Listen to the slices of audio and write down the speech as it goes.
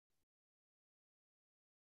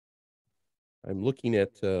I'm looking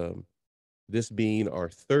at this being our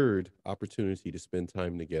third opportunity to spend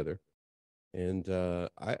time together. And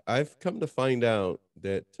I've come to find out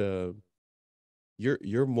that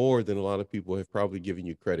you're more than a lot of people have probably given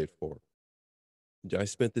you credit for. I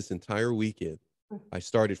spent this entire weekend. I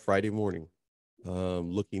started Friday morning,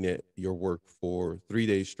 looking at your work for 3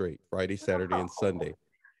 days straight, Friday, Saturday, and Oh, Sunday.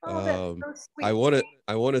 oh, that's Um, so I sweet. want to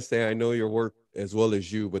I want to say I know your work as well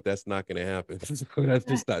as you, but that's not going to happen. So that's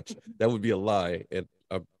just not. That would be a lie, and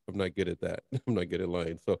I'm not good at that. I'm not good at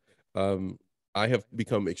lying. So um, I have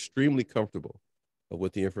become extremely comfortable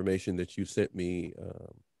with the information that you sent me,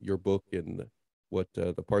 your book, and what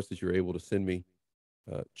the parts that you're able to send me.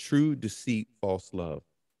 True Deceit, False Love.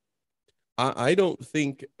 I don't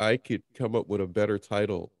think I could come up with a better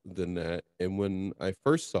title than that. And when I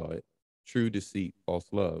first saw it, True Deceit, False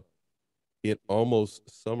Love, it almost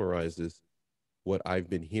summarizes what I've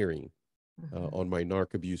been hearing Mhm. on my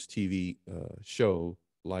Narc Abuse TV show,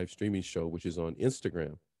 live streaming show, which is on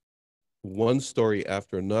Instagram. One story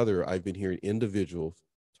after another, I've been hearing individuals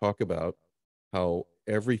talk about how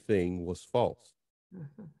everything was false.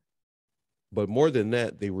 Mhm. But more than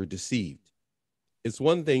that, they were deceived. It's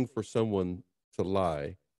one thing for someone to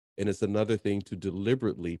lie, and it's another thing to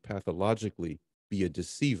deliberately, pathologically be a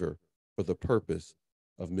deceiver for the purpose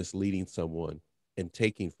of misleading someone and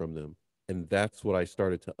taking from them. And that's what I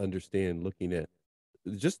started to understand looking at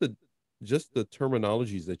just the just the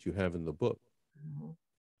terminologies that you have in the book. Mhm.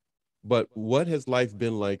 But what has life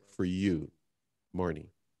been like for you,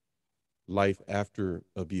 Marnie? Life after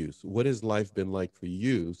abuse. What has life been like for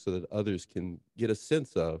you so that others can get a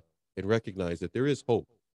sense of and recognize that there is hope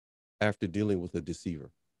after dealing with a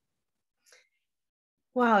deceiver?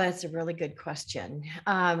 Wow, that's a really good question.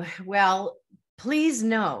 Well, please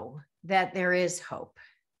know that there is hope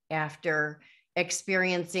after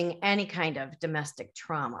experiencing any kind of domestic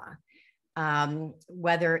trauma,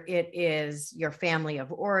 whether it is your family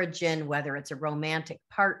of origin, whether it's a romantic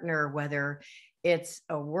partner, whether it's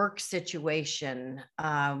a work situation,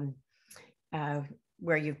 uh,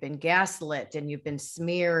 where you've been gaslit and you've been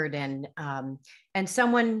smeared, and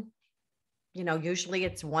someone, usually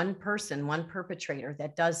it's one person, one perpetrator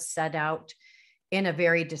that does set out in a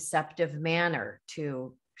very deceptive manner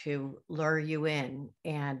to lure you in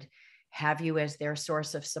and have you as their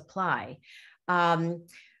source of supply. Um,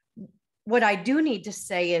 what I do need to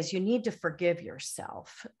say is you need to forgive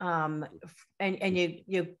yourself, and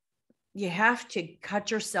you have to cut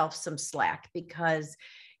yourself some slack because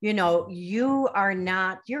you're an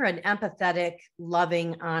empathetic,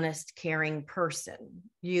 loving, honest, caring person.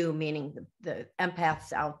 You meaning the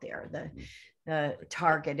empaths out there, the Right.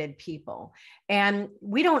 targeted people. And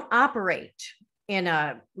we don't operate in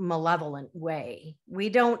a malevolent way. We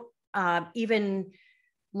don't even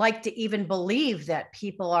like to even believe that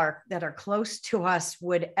people that are close to us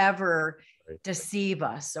would ever Right. deceive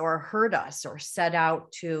us or hurt us or set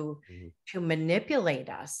out Mhm. to manipulate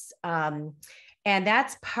us. And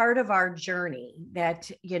that's part of our journey that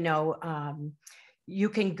you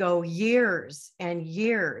can go years and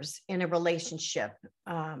years in a relationship,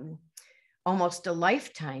 almost a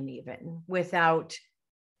lifetime even, without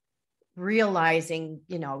realizing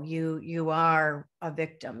you are a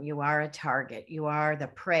victim, you are a target, you are the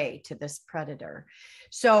prey to this predator.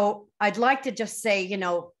 So I'd like to just say,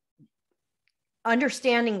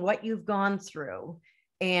 understanding what you've gone through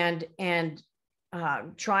and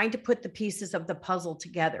trying to put the pieces of the puzzle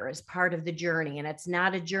together as part of the journey. And it's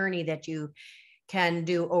not a journey that you can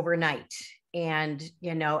do overnight. And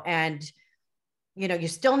you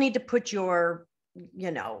still need to put your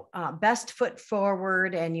best foot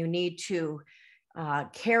forward, and you need to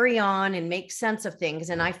carry on and make sense of things.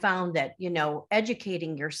 And I found that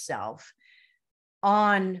educating yourself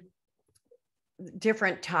on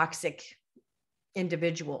different toxic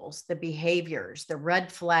individuals, the behaviors, the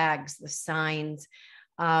red flags, the signs,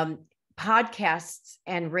 um, podcasts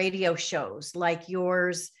and radio shows like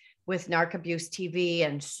yours with Narc Abuse TV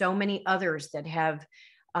and so many others that have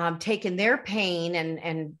taken their pain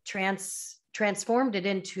and transformed it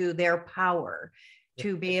into their power Yeah.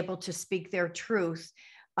 to be able to speak their truth,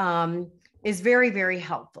 is very, very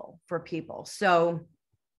helpful for people. So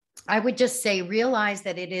I would just say realize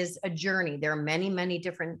that it is a journey. There are many, many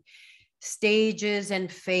different stages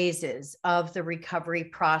and phases of the recovery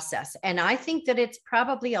process. And I think that it's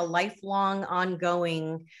probably a lifelong,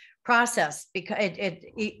 ongoing process because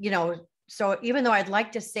so even though I'd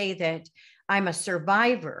like to say that I'm a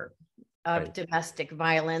survivor of Right. domestic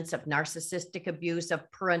violence, of narcissistic abuse,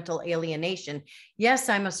 of parental alienation, yes,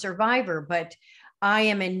 I'm a survivor, but I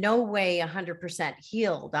am in no way 100%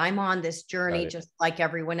 healed. I'm on this Got journey it. just like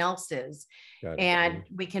everyone else is. Got it. And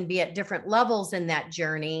we can be at different levels in that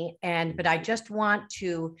journey. But Mhm. I just want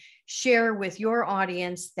to share with your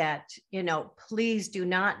audience that, please do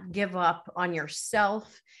not give up on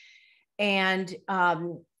yourself. And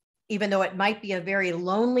even though it might be a very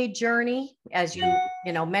lonely journey, as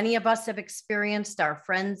many of us have experienced, our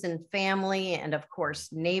friends and family, and of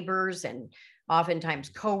course, neighbors and oftentimes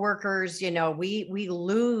coworkers, we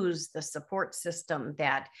lose the support system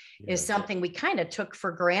that is something we kind of took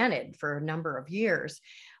for granted for a number of years.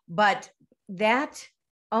 But that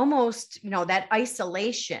almost, that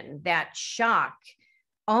isolation, that shock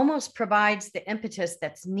almost provides the impetus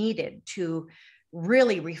that's needed to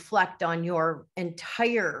really reflect on your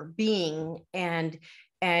entire being and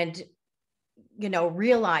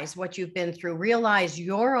realize what you've been through, realize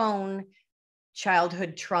your own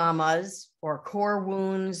childhood traumas or core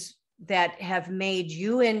wounds that have made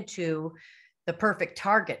you into the perfect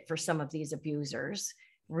target for some of these abusers.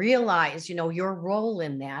 Realize your role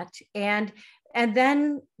in that, and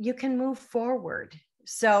then you can move forward.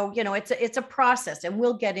 So it's a process, and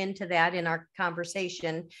we'll get into that in our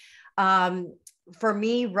conversation. For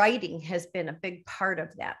me, writing has been a big part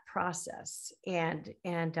of that process, and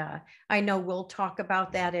I know we'll talk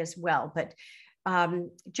about that as well. But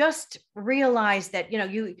just realize that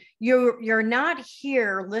you're not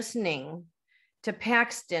here listening to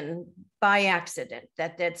Paxton by accident.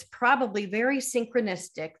 That's probably very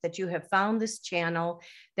synchronistic that you have found this channel,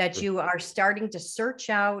 that you are starting to search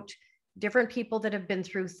out different people that have been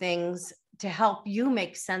through things to help you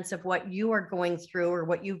make sense of what you are going through or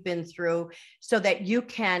what you've been through, so that you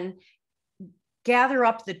can gather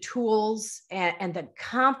up the tools and the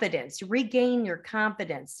confidence, regain your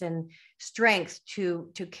confidence and strength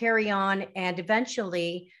to carry on and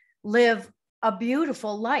eventually live a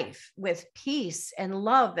beautiful life with peace and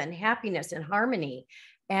love and happiness and harmony.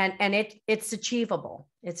 And it's achievable.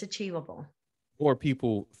 It's achievable. More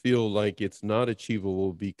people feel like it's not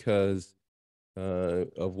achievable because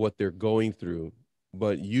of what they're going through.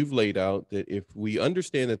 But you've laid out that if we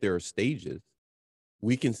understand that there are stages,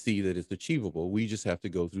 we can see that it's achievable. We just have to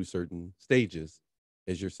go through certain stages,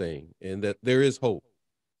 as you're saying, and that there is hope.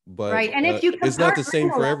 But Right. And if you it's not the same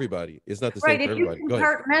for compartmentalize, everybody. It's not the same right, for if you everybody. Go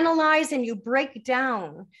ahead. compartmentalize and you break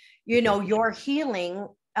down, Okay. your healing,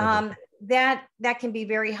 Uh-huh. that can be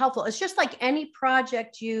very helpful. It's just like any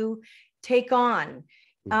project you take on.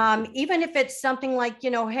 Mhm. Even if it's something like,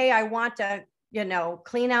 hey, I want to,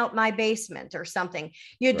 clean out my basement or something.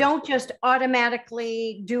 You Right. don't just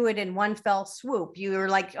automatically do it in one fell swoop. You're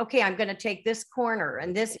like, okay, I'm going to take this corner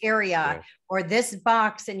and this area Yeah. or this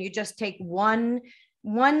box, and you just take one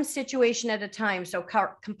situation at a time. So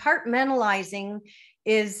compartmentalizing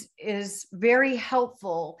is very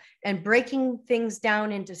helpful, and breaking things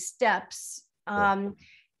down into steps, Yeah.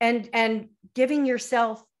 and giving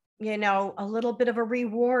yourself a little bit of a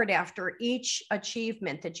reward after each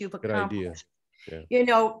achievement that you've Good idea. accomplished,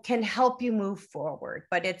 Yeah. can help you move forward.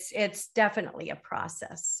 But it's definitely a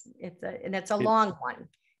process. It's a It, long one.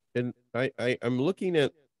 and I'm looking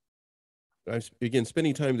at, again,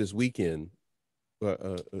 spending time this weekend,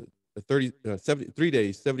 73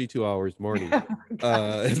 days, 72 hours morning.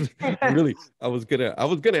 Oh I was gonna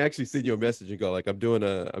actually send you a message and go like, I'm doing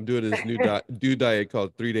this new diet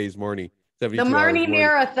called 3 days morning, The 72 hours Marnie morning. The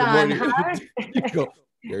Marathon, morning, huh? you go,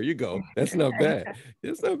 there you go. That's not bad.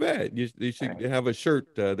 It's not bad. You should have a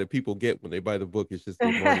shirt that people get when they buy the book. It's just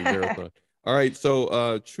the morning marathon. All right.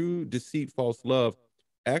 So True Deceit, False Love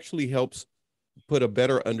actually helps put a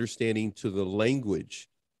better understanding to the language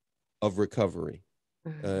of recovery.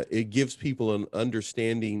 It gives people an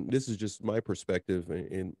understanding. This is just my perspective,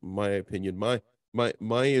 in my opinion, my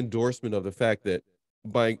endorsement of the fact that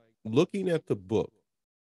by looking at the book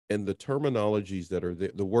and the terminologies that are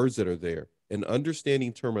there, the words that are there, and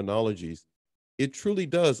understanding terminologies, it truly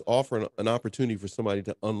does offer an opportunity for somebody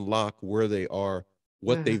to unlock where they are,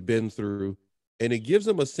 what Mhm. they've been through, and it gives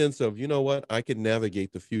them a sense of, you know what, I can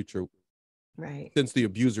navigate the future Right. since the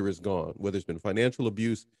abuser is gone, whether it's been financial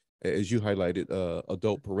abuse, as you highlighted,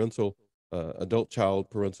 adult child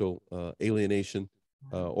parental alienation,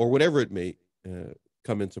 or whatever it may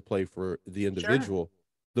come into play for the Sure. individual.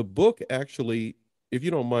 The book actually, if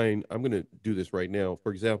you don't mind, I'm going to do this right now.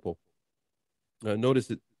 For example,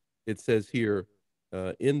 notice it says here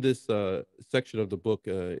in this section of the book,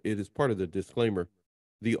 it is part of the disclaimer.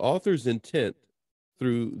 The author's intent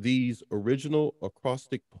through these original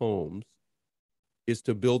acrostic poems is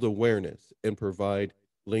to build awareness and provide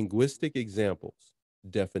linguistic examples,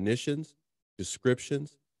 definitions,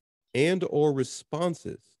 descriptions, and or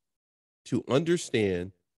responses to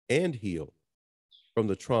understand and heal from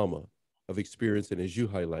the trauma of experiencing, as you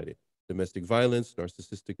highlighted, domestic violence,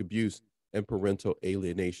 narcissistic abuse, and parental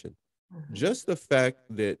alienation. Mhm. Just the fact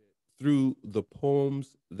that through the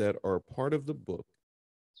poems that are part of the book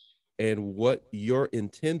and what your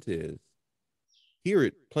intent is, here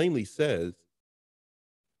it plainly says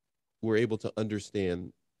we're able to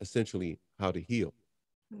understand essentially how to heal.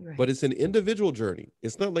 But Right. it's an individual journey.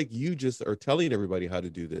 It's not like you just are telling everybody how to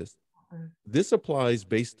do this. Mhm. This applies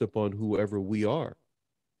based upon whoever we are.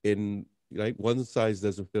 And right, one size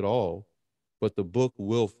doesn't fit all, but the book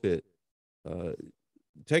will fit. Uh,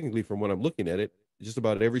 Technically, from what I'm looking at it, just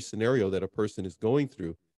about every scenario that a person is going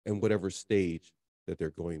through and whatever stage that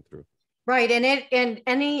they're going through. Right. And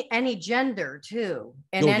any gender too,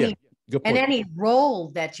 Oh yeah, good and point. any role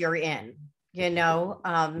that you're in,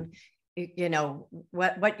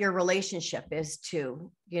 what your relationship is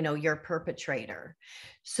to, your perpetrator.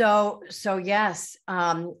 So yes,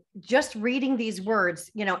 just reading these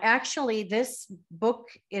words, actually this book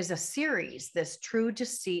is a series, this True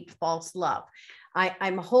Deceit, False Love.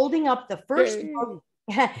 I'm holding up the first Yay! book,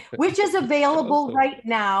 which is available Awesome. right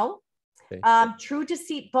now. Okay. True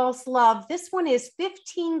Deceit, False Love. This one is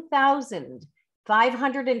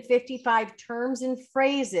 15,555 terms and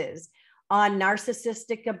phrases on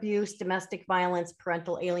narcissistic abuse, domestic violence,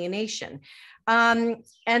 parental alienation. And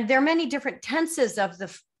there are many different tenses of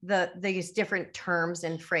these different terms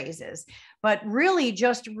and phrases, but really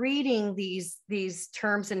just reading these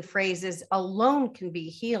terms and phrases alone can be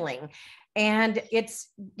healing. And it's,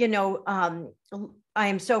 I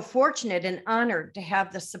am so fortunate and honored to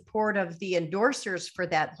have the support of the endorsers for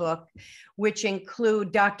that book, which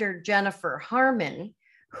include Dr. Jennifer Harmon,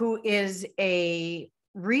 who is a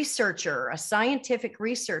researcher, a scientific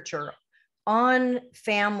researcher on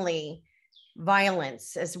family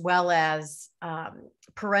violence as well as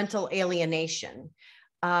parental alienation.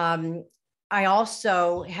 I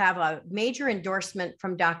also have a major endorsement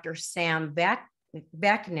from Dr. Sam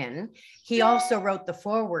Vaknin. He also wrote the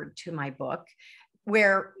foreword to my book,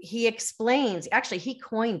 where he explains, actually, he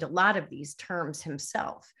coined a lot of these terms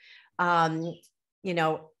himself. You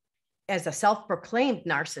know, as a self-proclaimed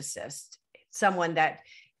narcissist, someone that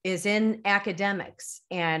is in academics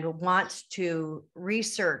and wants to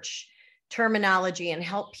research terminology and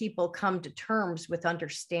help people come to terms with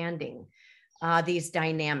understanding these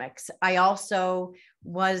dynamics.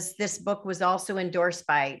 This book was also endorsed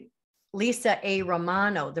by Lisa A.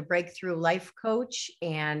 Romano, the Breakthrough Life Coach,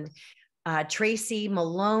 and Tracy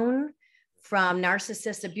Malone from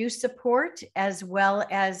Narcissist Abuse Support, as well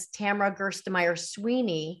as Tamara Gerstemeyer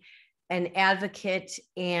Sweeney, an advocate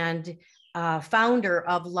and founder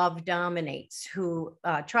of Love Dominates, who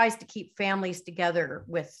tries to keep families together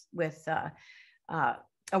with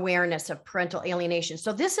awareness of parental alienation.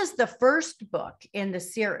 So this is the first book in the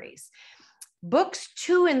series. Books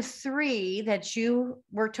 2 and 3 that you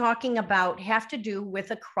were talking about have to do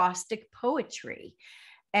with acrostic poetry.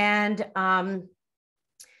 And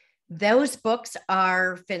those books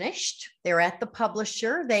are finished. They're at the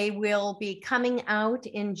publisher. They will be coming out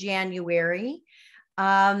in January.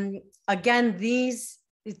 Again,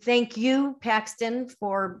 thank you, Paxton,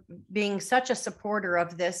 for being such a supporter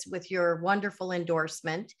of this with your wonderful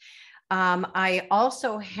endorsement. I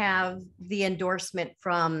also have the endorsement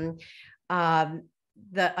from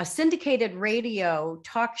a syndicated radio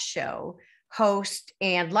talk show host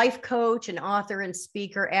and life coach and author and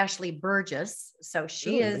speaker, Ashley Burgess. So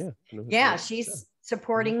she Really? is, Yeah. she's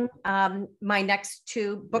supporting my next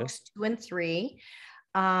two books, 2 and 3.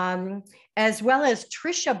 As well as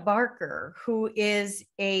Trisha Barker, who is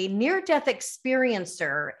a near-death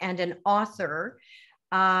experiencer and an author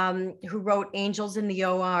who wrote Angels in the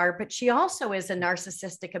OR, but she also is a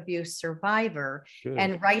narcissistic abuse survivor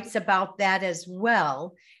and writes about that as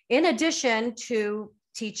well, in addition to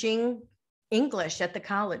teaching English at the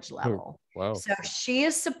college level. Wow. So she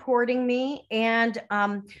is supporting me. And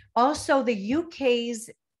also the UK's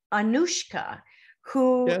Anushka,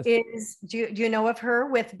 who is, do you know of her,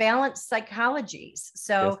 with Balanced Psychologies?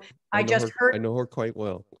 So I know her quite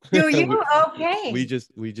well. Do you? Okay. We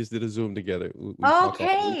just did a Zoom together. We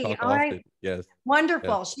Okay. talk All often. right. Yes.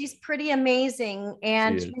 Wonderful. Yes. She's pretty amazing.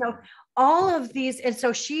 And, She is. all of these. And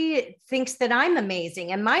so she thinks that I'm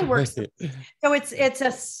amazing and my work. So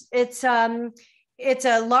it's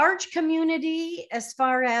a large community as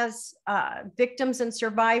far as victims and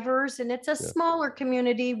survivors. And it's a smaller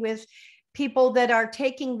community with people that are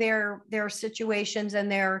taking their situations and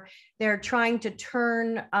they're trying to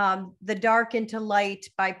turn the dark into light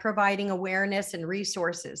by providing awareness and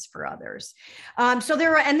resources for others. So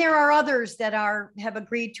there are others that have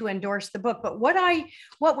agreed to endorse the book. But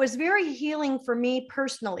what was very healing for me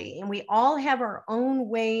personally, and we all have our own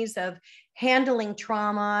ways of handling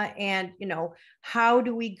trauma, and how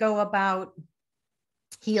do we go about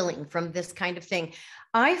healing from this kind of thing.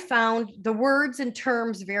 I found the words and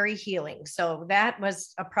terms very healing. So that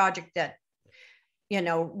was a project that,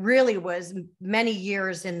 really was many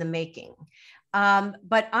years in the making.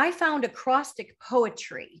 But I found acrostic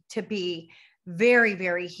poetry to be very,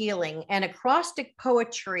 very healing. And acrostic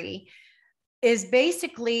poetry is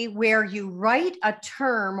basically where you write a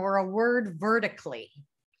term or a word vertically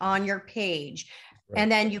on your page, right,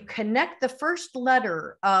 and then you connect the first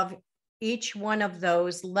letter of each one of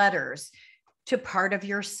those letters to part of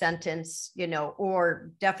your sentence,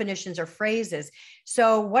 or definitions or phrases.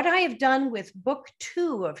 So what I have done with book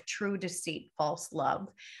 2 of True Deceit, False Love,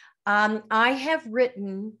 I have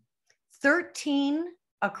written 13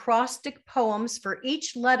 acrostic poems for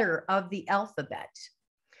each letter of the alphabet.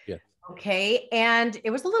 Yeah. Okay. And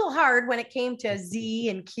it was a little hard when it came to Z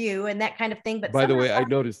and Q and that kind of thing. But by the way, I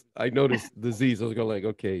noticed the Z's. I was going like,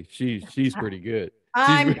 okay, she's pretty good.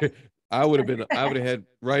 I would have had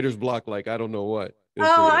writer's block, like I don't know what.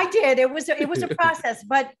 I did. It was a process,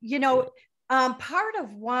 but part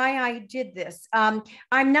of why I did this, I'm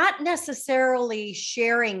not necessarily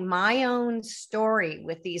sharing my own story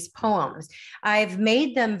with these poems. I've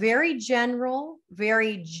made them very general,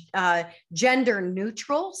 very gender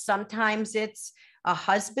neutral. Sometimes it's a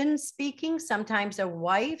husband speaking, sometimes a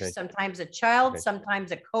wife, sometimes a child,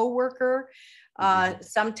 sometimes a coworker,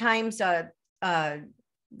 sometimes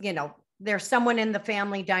there's someone in the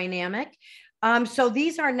family dynamic. So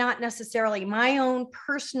these are not necessarily my own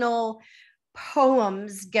personal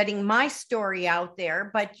poems getting my story out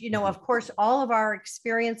there, but of course, all of our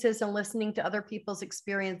experiences and listening to other people's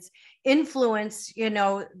experience influence,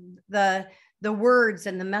 the words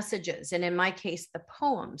and the messages, and in my case, the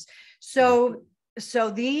poems. So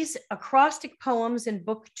these acrostic poems in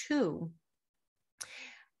book 2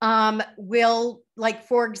 will, like,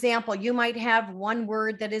 for example, you might have one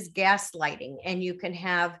word that is gaslighting, and you can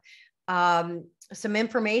have some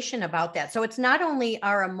information about that. So it's not only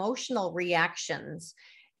our emotional reactions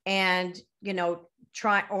and,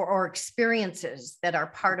 or experiences that are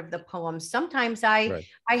part of the poem. Sometimes I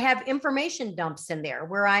have information dumps in there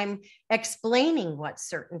where I'm explaining what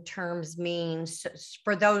certain terms mean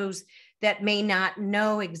for those that may not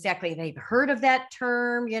know exactly. They've heard of that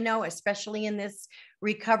term, especially in this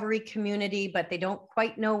recovery community, but they don't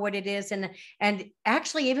quite know what it is. And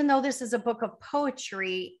actually, even though this is a book of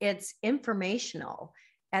poetry, it's informational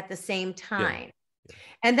at the same time. Yeah.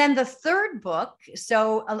 And then the third book,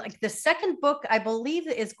 so like the second book, I believe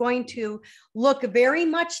is going to look very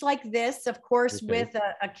much like this, of course, with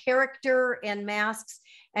a character and masks.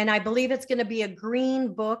 And I believe it's going to be a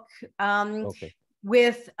green book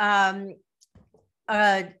with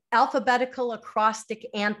alphabetical acrostic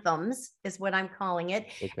anthems is what I'm calling it.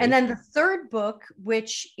 And then the third book,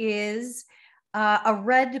 which is a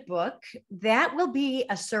red book, that will be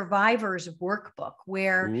a survivor's workbook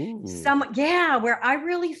where where I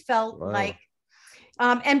really felt like,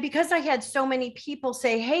 and because I had so many people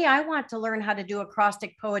say, hey, I want to learn how to do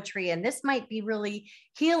acrostic poetry, and this might be really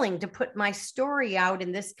healing to put my story out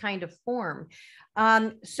in this kind of form.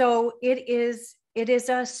 So it is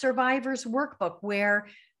a survivor's workbook where,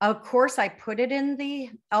 of course, I put it in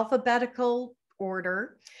the alphabetical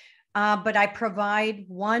order, but I provide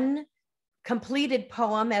one completed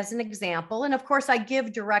poem as an example. And of course, I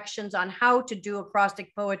give directions on how to do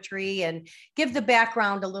acrostic poetry and give the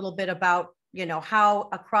background a little bit about, how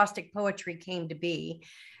acrostic poetry came to be.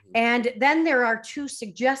 And then there are 2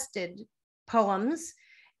 suggested poems.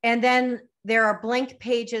 And then there are blank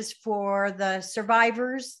pages for the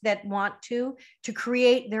survivors that want to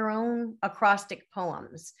create their own acrostic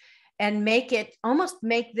poems and make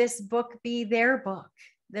this book be their book.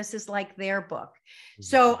 This is like their book.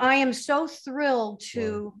 So I am so thrilled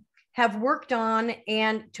to have worked on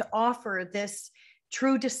and to offer this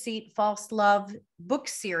True Deceit, False Love book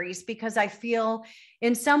series, because I feel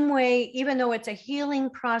in some way, even though it's a healing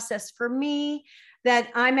process for me, that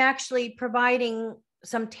I'm actually providing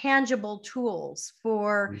some tangible tools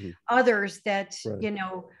for others that,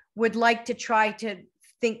 would like to try to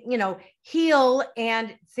think, heal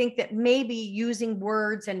and think that maybe using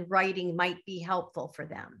words and writing might be helpful for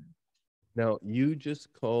them. Now, you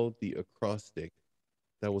just called the acrostic.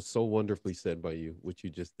 That was so wonderfully said by you, what you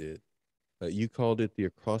just did. You called it the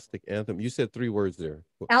acrostic anthem. You said 3 words there.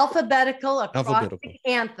 Alphabetical Alphabetical. acrostic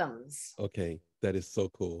anthems. Okay, that is so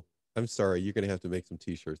cool. I'm sorry, you're gonna have to make some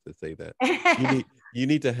T-shirts that say that. You need you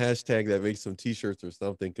need to hashtag that, make some T-shirts or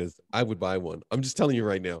something, because I would buy one. I'm just telling you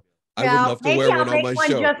right now. I would Well, love to maybe wear I'll one on make my one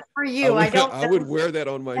show. just for you. I don't I would know. wear that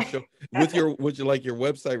on my show with your like your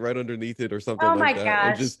website right underneath it or something Oh my like that.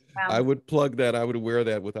 And gosh. just I would plug that. I would wear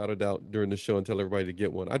that without a doubt during the show and tell everybody to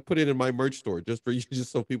get one. I'd put it in my merch store just for you,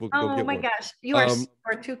 just so people can go Oh get my one. gosh. You Um,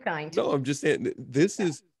 are too kind. no, I'm just saying this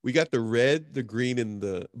is we got the red, the green, and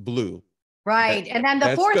the blue. That Right. And then the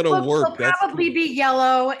that's fourth gonna book work. will probably be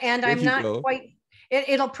yellow, and There I'm you not go. quite,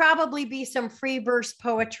 it'll probably be some free verse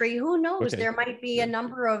poetry. Who knows? Okay. There might be a Yeah.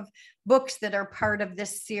 number of books that are part of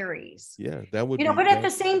this series. Yeah, that would be But at that. the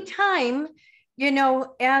same time,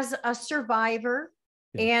 as a survivor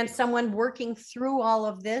Yeah. and someone working through all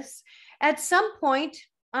of this, at some point,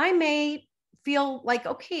 I may feel like,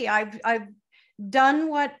 okay, I've done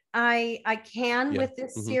what I can Yeah. with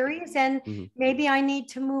this Hmm. series, and Hmm. maybe I need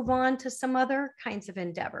to move on to some other kinds of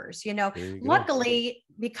endeavors. There you go. Luckily,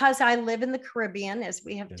 because I live in the Caribbean, as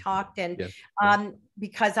we have Yeah. talked, and Yes. Yes.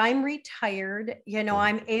 because I'm retired, Right.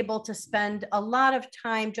 I'm able to spend a lot of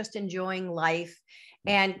time just enjoying life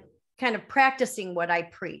Mm. and kind of practicing what I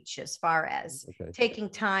preach, as far as Okay. taking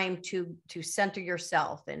time to center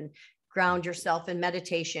yourself and ground yourself in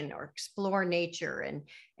meditation, or explore nature,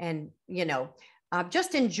 and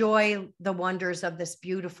just enjoy the wonders of this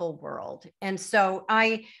beautiful world. And so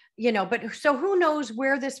but so who knows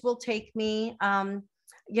where this will take me.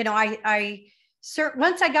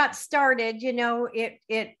 Once I got started,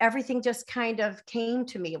 it everything just kind of came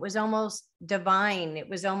to me. It was almost divine. It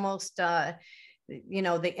was almost, the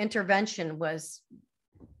intervention was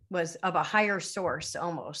of a higher source,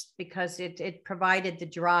 almost, because it provided the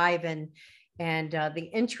drive and the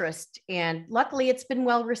interest. And luckily it's been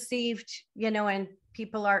well received, and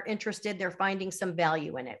people are interested. They're finding some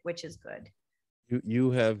value in it, which is good.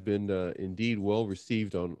 You have been indeed well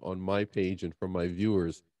received on my page and from my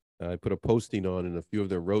viewers. I put a posting on, and a few of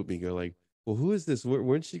them wrote me. They're like, "Well, who is this?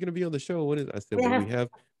 When's she going to be on the show? When is?" I said, "Well, Yeah. we have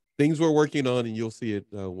things we're working on, and you'll see it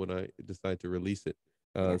when I decide to release it."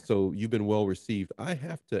 Yeah. So you've been well received. I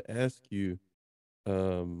have to ask you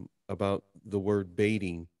about the word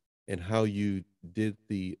baiting and how you did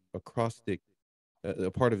the acrostic,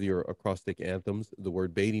 a part of your acrostic anthems. The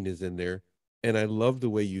word baiting is in there. And I love the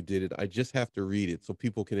way you did it. I just have to read it so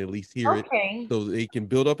people can at least hear it, Okay. so they can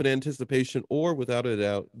build up an anticipation, or without a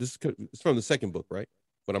doubt, it's from the second book, right?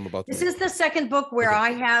 What I'm about to This read. is the second book where Okay.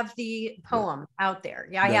 I have the Yeah. poem out there.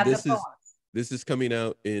 Yeah, I Now have the this is coming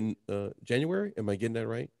out in January. Am I getting that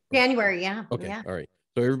right? January. Yeah. Okay. Yeah. All right.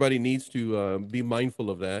 So everybody needs to be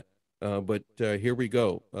mindful of that. But here we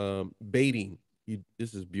go. Baiting.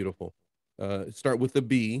 This is beautiful. Start with the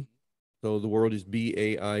B. So the word is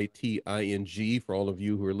BAITING for all of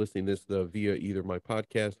you who are listening this via either my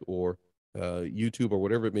podcast or YouTube or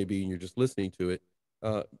whatever it may be, and you're just listening to it.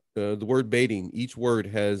 The word baiting. Each word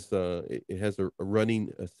has it has a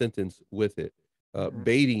running sentence with it. Mhm.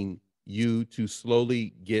 Baiting you to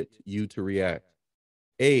slowly get you to react.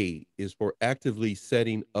 A is for actively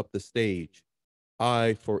setting up the stage.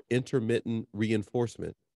 I for intermittent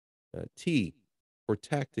reinforcement. T for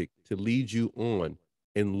tactic to lead you on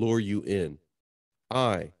and lure you in.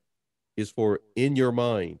 I is for in your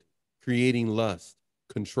mind, creating lust,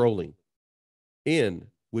 controlling.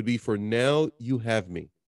 N would be for now you have me,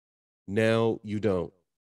 now you don't.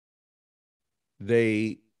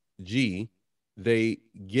 They, G, they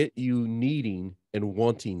get you needing and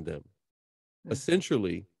wanting them. Mhm.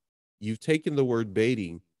 Essentially, you've taken the word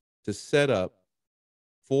baiting to set up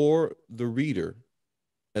for the reader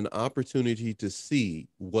an opportunity to see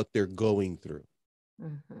what they're going through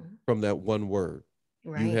Mhm. from that one word.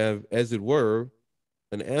 You Right. have, as it were,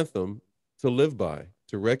 an anthem to live by,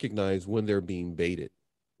 to recognize when they're being baited.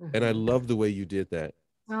 And I Mhm. love the way you did that.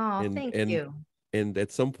 Oh, And thank and you. and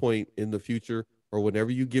at some point in the future, or whenever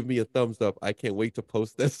you give me a thumbs up, I can't wait to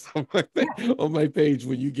post this on my page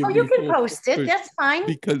when you Oh, give you me can full post it. push, That's fine.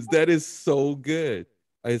 because that is so good.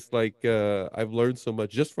 It's like I've learned so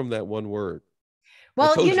much just from that one word. I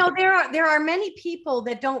Well, told you. there are many people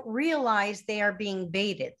that don't realize they are being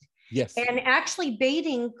baited. Yes. And actually,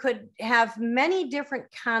 baiting could have many different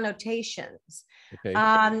connotations.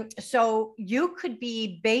 Okay. So you could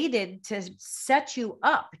be baited to set you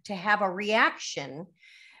up to have a reaction.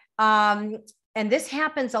 Um, and this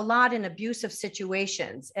happens a lot in abusive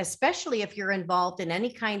situations, especially if you're involved in any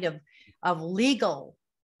kind of legal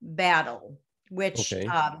battle, which, Okay.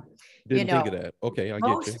 you Didn't think know, of that. Okay, I get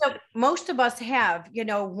most you. of most of us have,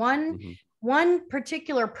 one Mhm. one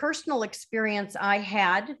particular personal experience I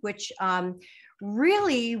had, which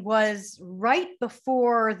really was right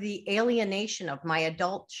before the alienation of my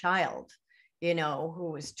adult child, you know,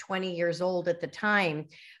 who was 20 years old at the time.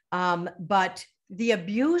 But the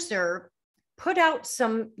abuser put out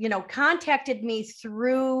some, you know, contacted me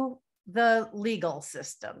through the legal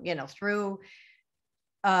system, you know, through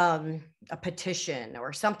a petition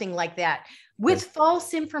or something like that, with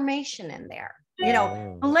false information in there, you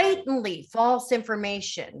know, blatantly false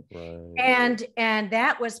information. And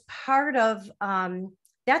that was part of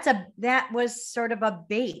that was sort of a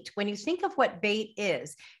bait. When you think of what bait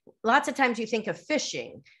is, lots of times you think of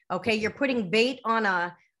fishing. Okay, you're putting bait on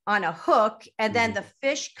a hook, and then the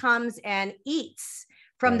fish comes and eats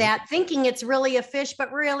from that, thinking it's really a fish,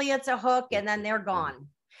 but really it's a hook, and then they're gone.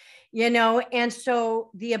 You know, and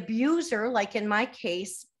so the abuser, like in my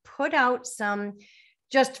case, put out some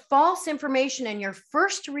just false information, and your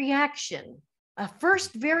first reaction, a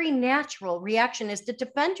first very natural reaction, is to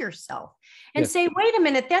defend yourself and say, wait a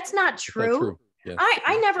minute, that's not true. Yes.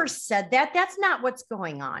 I never said that. That's not what's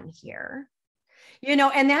going on here. You know,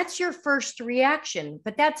 and that's your first reaction,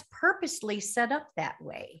 but that's purposely set up that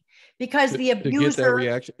way because the abuser, to get that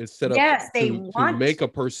reaction is set up to make a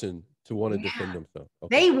person to want to defend themselves.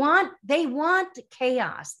 They want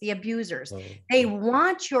chaos, the abusers. They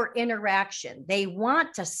want your interaction. They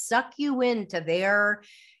want to suck you into their,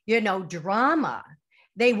 you know, drama.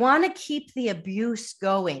 They want to keep the abuse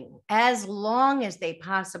going as long as they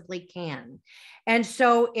possibly can. And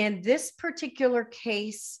so in this particular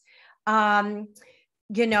case,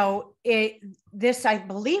 you know, this, I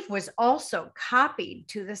believe, was also copied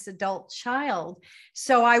to this adult child.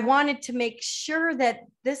 So I wanted to make sure that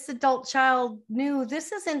this adult child knew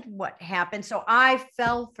this isn't what happened. So I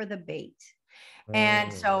fell for the bait.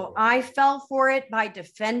 And so I fell for it by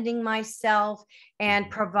defending myself and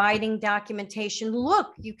providing documentation.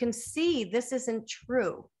 Look, you can see this isn't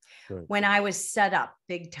true. When I was set up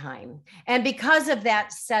big time. And because of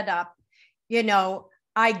that setup, you know,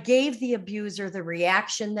 I gave the abuser the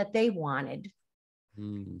reaction that they wanted.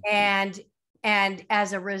 And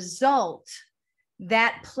as a result,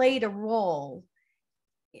 that played a role.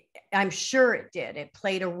 I'm sure it did. It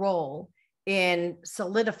played a role in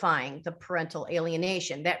solidifying the parental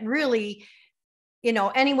alienation. That really, you know,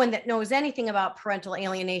 anyone that knows anything about parental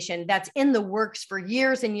alienation, that's in the works for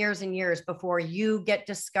years and years and years before you get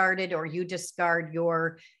discarded or you discard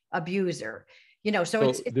your abuser. You know,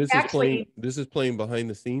 so it's actually this is playing behind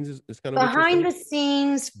the scenes. It's kind of behind the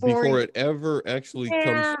scenes before it ever actually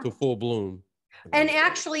comes to full bloom. And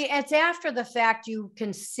actually, it's after the fact you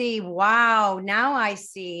can see, wow, now I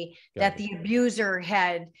see that the abuser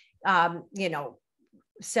had, you know,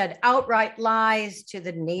 said outright lies to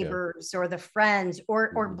the neighbors or the friends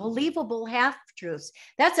or believable half-truths.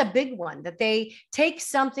 That's a big one, that they take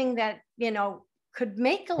something that, you know, could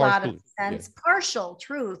make a lot of sense, partial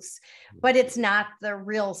truths, but it's not the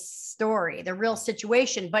real story, the real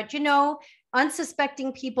situation. But, you know,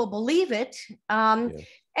 unsuspecting people believe it.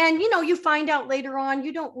 And, you know, you find out later on,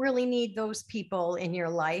 you don't really need those people in your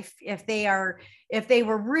life. If they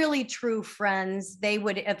were really true friends, they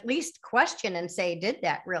would at least question and say, did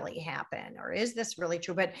that really happen? Or is this really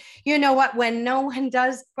true? But you know what, when no one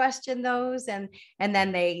does question those and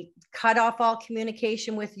then they cut off all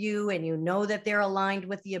communication with you and you know that they're aligned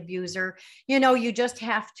with the abuser, you know, you just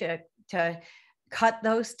have to cut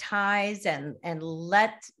those ties and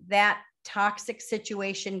let that toxic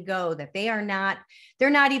situation go, that they're not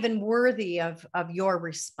even worthy of your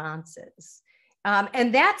responses.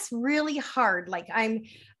 And that's really hard. Like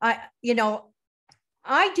you know,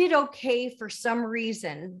 I did okay for some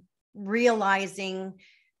reason, realizing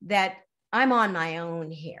that I'm on my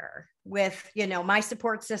own here with, you know, my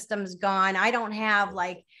support system's gone. I don't have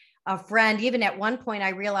like a friend. Even at one point I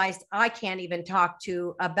realized I can't even talk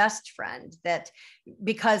to a best friend, that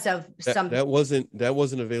because of that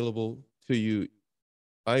wasn't available to you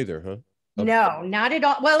either, huh? No, not at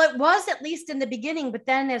all. Well, it was, at least in the beginning, but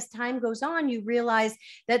then as time goes on, you realize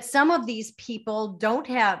that some of these people don't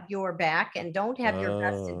have your back and don't have your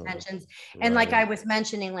best intentions. And like I was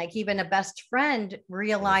mentioning, like even a best friend,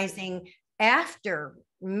 realizing after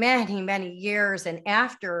many, many years and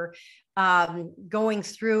after going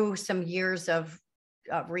through some years of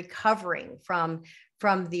recovering from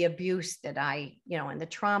the abuse that I, you know, and the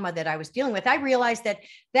trauma that I was dealing with, I realized that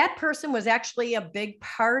that person was actually a big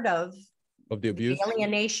part of the abuse, the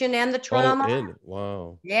alienation and the trauma.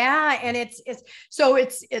 Wow. Yeah. And it's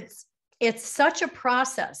such a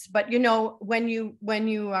process, but you know, when you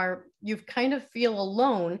kind of feel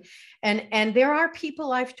alone, and there are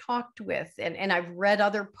people I've talked with and I've read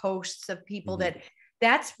other posts of people that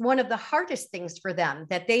that's one of the hardest things for them,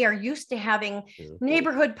 that they are used to having Yeah.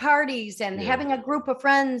 neighborhood parties and Yeah. having a group of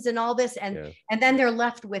friends and all this. Yeah. And then they're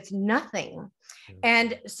left with nothing. Yeah.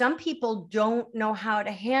 And some people don't know how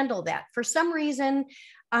to handle that. For some reason,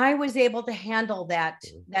 I was able to handle that,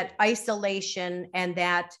 that isolation and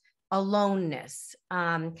that aloneness.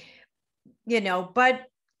 But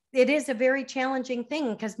it is a very challenging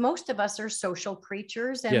thing because most of us are social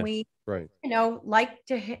creatures, and Yes, we, right. like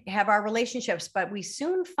to have our relationships, but we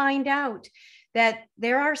soon find out that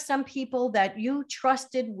there are some people that you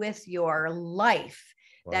trusted with your life,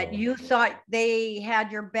 that Wow. you thought they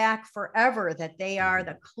had your back forever, that they are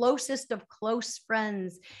the closest of close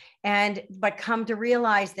friends, but come to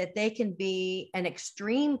realize that they can be an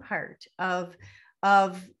extreme part of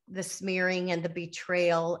the smearing and the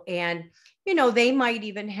betrayal. And they might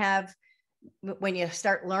even have, when you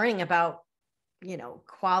start learning about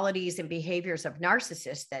qualities and behaviors of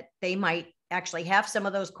narcissists, that they might actually have some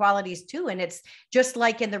of those qualities too. And it's just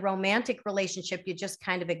like in the romantic relationship, you just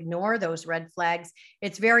kind of ignore those red flags.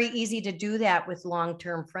 It's very easy to do that with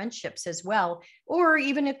long-term friendships as well, or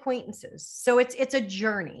even acquaintances. So it's a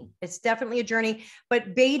journey. It's definitely a journey.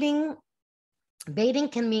 But baiting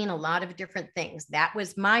can mean a lot of different things. That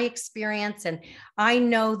was my experience. And I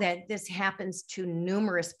know that this happens to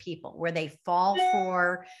numerous people, where they fall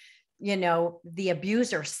for the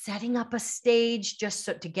abuser setting up a stage just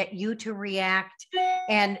to get you to react.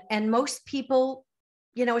 And most people,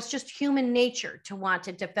 it's just human nature to want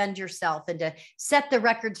to defend yourself and to set the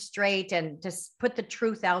record straight and to put the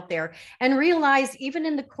truth out there, and realize even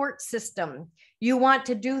in the court system, you want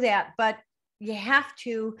to do that, but you have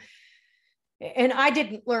to. And I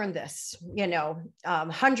didn't learn this,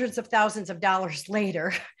 hundreds of thousands of dollars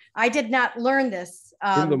later. I did not learn this.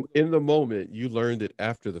 In the moment, you learned it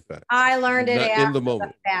after the fact. I learned it Not after in the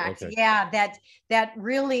moment. the fact. Okay. Yeah, that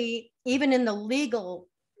really, even in the legal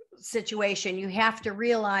situation, you have to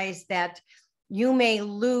realize that you may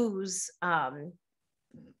lose a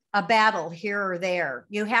battle here or there.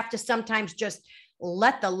 You have to sometimes just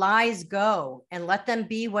let the lies go and let them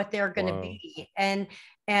be what they're going to be, and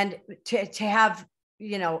to have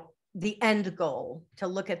the end goal, to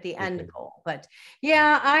look at the end goal. But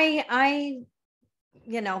yeah, I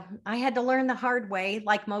had to learn the hard way,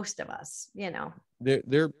 like most of us.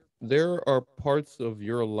 There are parts of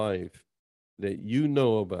your life that you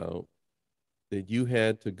know about, that you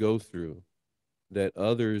had to go through, that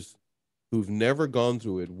others who've never gone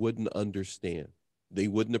through it wouldn't understand. They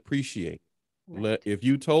wouldn't appreciate. Right. If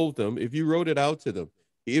you told them, if you wrote it out to them,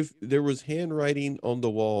 if there was handwriting on the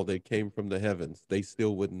wall that came from the heavens, they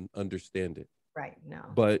still wouldn't understand it. Right. No.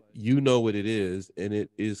 But you know what it is, and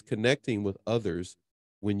it is connecting with others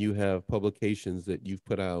when you have publications that you've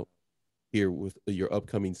put out here with your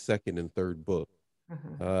upcoming second and third book.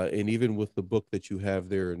 And even with the book that you have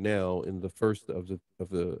there now in the first of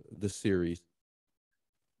the series.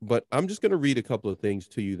 But I'm just going to read a couple of things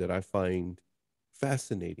to you that I find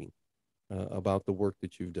fascinating about the work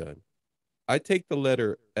that you've done. I take the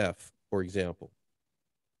letter F, for example,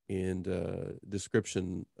 in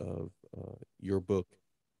description of your book,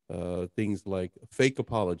 things like fake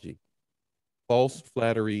apology, false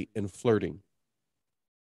flattery and flirting,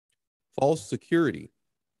 false security,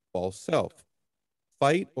 false self,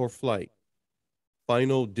 fight or flight,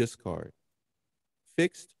 final discard,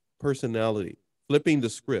 fixed personality, flipping the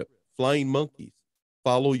script, flying monkeys,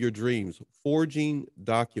 follow your dreams, forging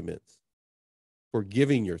documents,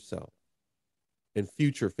 forgiving yourself, and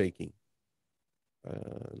future faking.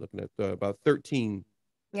 Looking at about 13.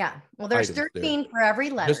 Yeah. Well, there's 13 for every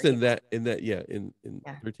letter. Just in that, yeah, in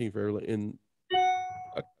 13 for every,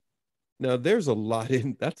 now there's a lot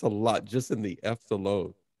that's a lot just in the F's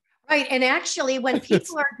alone. Right. And actually, when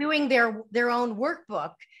people are doing their own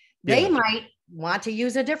workbook, they might want to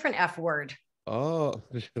use a different F word. Oh.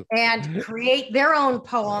 And create their own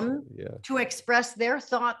poem to express their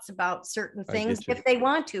thoughts about certain things if they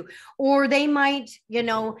want to. Or they might,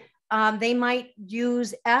 they might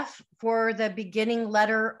use F for the beginning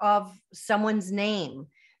letter of someone's name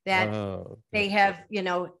that they have,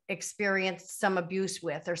 experienced some abuse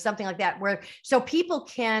with, or something like that, so people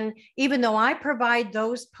can, even though I provide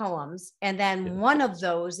those poems and then one of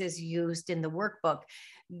those is used in the workbook,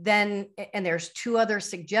 then, and there's two other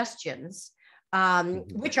suggestions,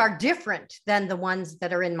 which are different than the ones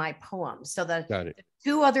that are in my poems. So the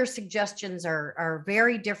two other suggestions are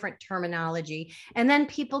very different terminology. And then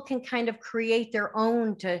people can kind of create their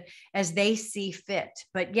own as they see fit.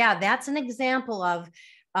 But yeah, that's an example of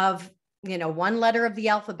one letter of the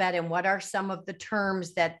alphabet and what are some of the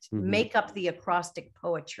terms that make up the acrostic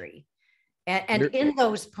poetry. And in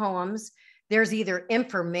those poems, there's either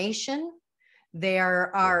information,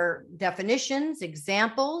 There are definitions,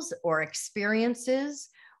 examples, or experiences,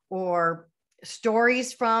 or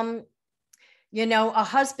stories from, a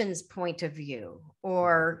husband's point of view,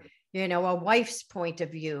 or, a wife's point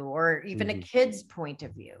of view, or even a kid's point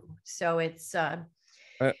of view. So it's, I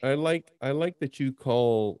like that you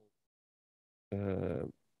call uh,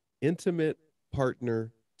 intimate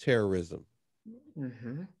partner terrorism.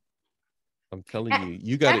 mhm. I'm telling you,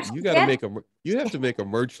 you got to That, make you have to make a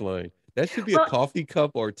merch line. That should be a well, coffee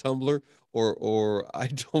cup or a tumbler or I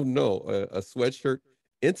don't know, a sweatshirt.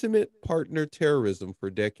 Intimate partner terrorism for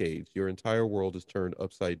decades. Your entire world is turned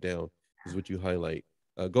upside down, is what you highlight.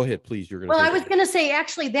 Go ahead, please. You're going to Well, say I was something. going to say,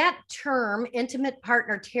 actually, that term, intimate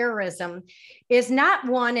partner terrorism, is not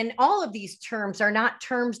one, and all of these terms are not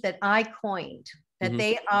terms that I coined, that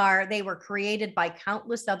Hmm. they were created by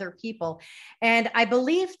countless other people. And I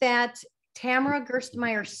believe that Tamara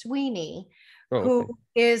Gerstmeyer Sweeney, Oh, who okay.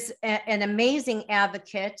 is an amazing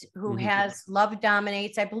advocate, who Hmm. has Love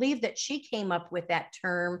Dominates, I believe that she came up with that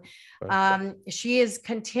term. Right. She has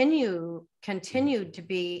continued to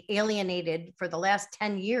be alienated for the last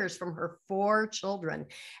 10 years from her 4 children.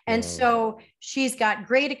 And Wow. so she's got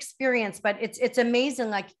great experience, but it's amazing.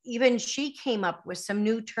 Like, even she came up with some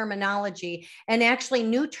new terminology, and actually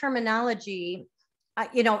new terminology,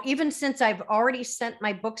 even since I've already sent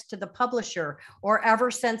my books to the publisher, or ever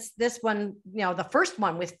since this one, the first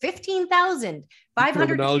one with 15,500,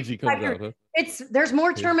 Terminology comes out, huh? there's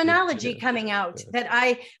more Yeah. terminology coming out,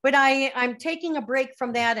 Yeah. but I'm taking a break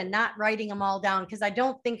from that and not writing them all down, because I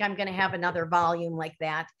don't think I'm going to have another volume like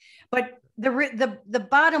that. But the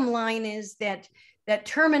bottom line is that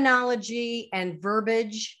terminology and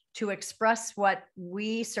verbiage to express what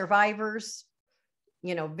we survivors,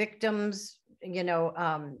 victims,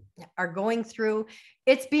 are going through,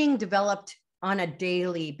 it's being developed on a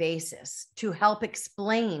daily basis to help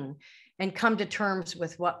explain and come to terms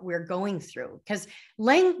with what we're going through. Because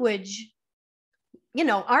language,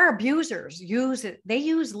 our abusers use it, they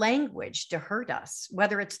use language to hurt us,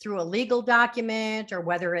 whether it's through a legal document, or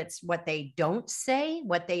whether it's what they don't say,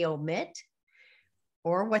 what they omit,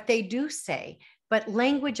 or what they do say. But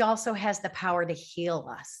language also has the power to heal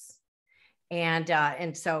us.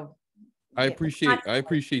 And so, I yeah, appreciate I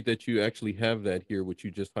appreciate that you actually have that here, which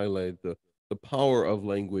you just highlighted the power of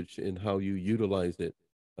language and how you utilize it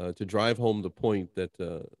to drive home the point that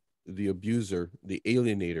the abuser, the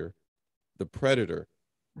alienator, the predator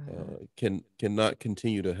cannot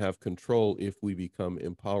continue to have control if we become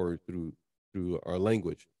empowered through our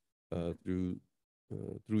language, through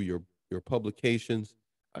your publications.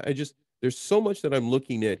 I just there's so much that I'm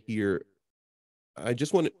looking at here. I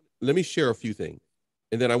just want to let me share a few things,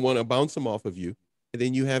 and then I want to bounce them off of you, and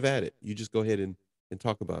then you have at it. You just go ahead and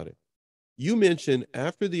talk about it. You mentioned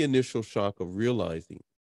after the initial shock of realizing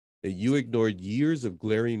that you ignored years of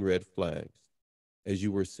glaring red flags as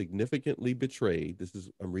you were significantly betrayed. This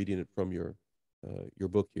is I'm reading it from your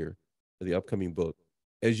book here, the upcoming book.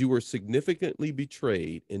 As you were significantly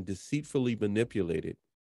betrayed and deceitfully manipulated,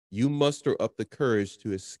 you muster up the courage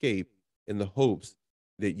to escape in the hopes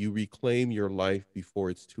that you reclaim your life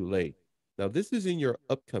before it's too late. Now, this is in your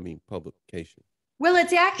upcoming publication, well,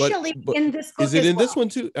 it's but actually but in this is book it as in this well. one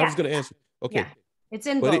too? I was Yeah, going to ask you. Okay, yeah, it's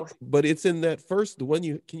in but both. it's in that first, the one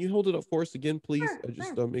you can you hold it up for us again, please? Sure, I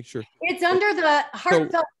just sure. make sure. It's Oh, under the so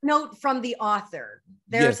heartfelt note from the author.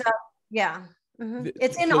 There's yes, a, yeah.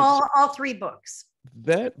 It's in so all 3 books.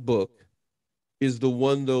 that book is the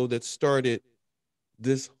one though that started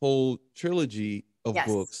this whole trilogy of Yes.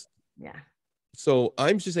 books. Yeah. So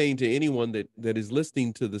I'm just saying to anyone that is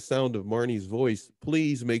listening to the sound of Marnie's voice,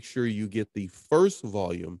 please make sure you get the first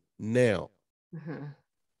volume now. Mhm.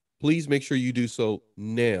 Please make sure you do so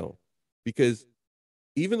now, because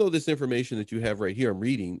even though this information that you have right here I'm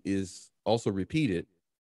reading is also repeated,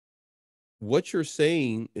 what you're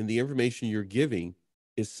saying and the information you're giving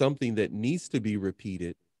is something that needs to be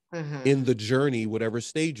repeated Mhm. in the journey, whatever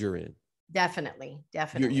stage you're in. Definitely, You're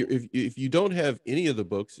definitely. if you don't have any of the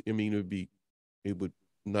books, I mean, it would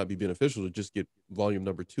not be beneficial to just get volume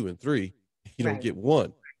number 2 and 3. You don't Right. get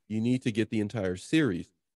one. You need to get the entire series,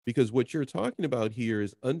 because what you're talking about here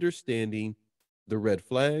is understanding the red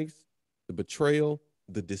flags, the betrayal,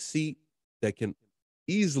 the deceit that can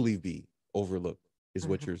easily be overlooked, is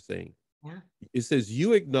what Mhm. you're saying. Yeah. It says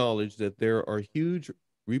you acknowledge that there are huge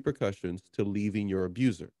repercussions to leaving your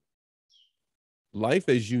abuser. Life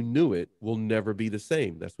as you knew it will never be the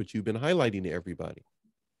same. That's what you've been highlighting to everybody.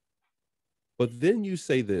 But then you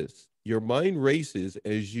say this, your mind races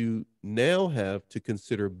as you now have to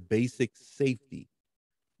consider basic safety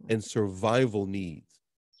and survival needs: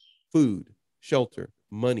 food, shelter,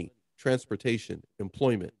 money, transportation,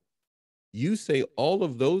 employment. You say all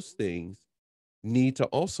of those things need to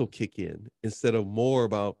also kick in instead of more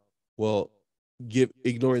about, well,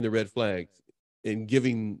 ignoring the red flags and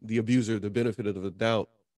giving the abuser the benefit of the doubt.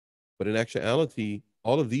 But in actuality,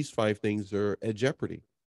 all of these five things are at jeopardy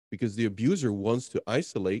because the abuser wants to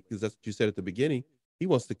isolate, because that's what you said at the beginning. He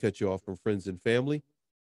wants to cut you off from friends and family.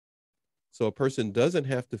 So a person doesn't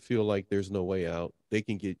have to feel like there's no way out. They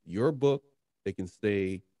can get your book. They can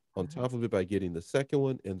stay on top of it by getting the second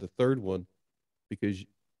one and the third one, because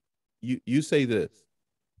you say this: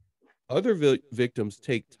 other victims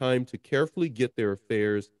take time to carefully get their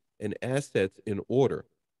affairs and assets in order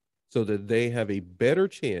so that they have a better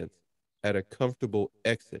chance at a comfortable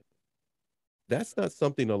exit. That's not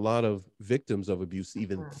something a lot of victims of abuse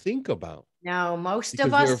even think about. No, most of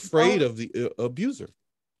because they're us afraid don't. of the abuser.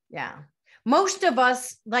 Yeah. Most of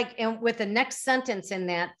us, like, and with the next sentence in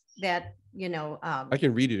that, I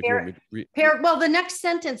can read it if you want me to read. Well, the next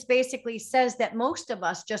sentence basically says that most of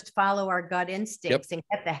us just follow our gut instincts and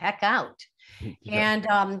get the heck out.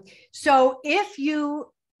 And so if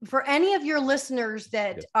you, for any of your listeners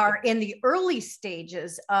that are in the early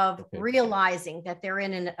stages of realizing that they're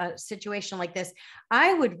in a situation like this,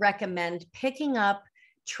 I would recommend picking up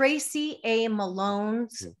Tracy A.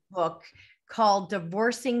 Malone's book called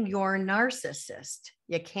Divorcing Your Narcissist.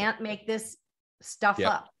 You can't make this stuff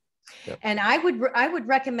up. And I would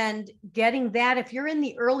recommend getting that if you're in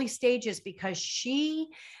the early stages, because she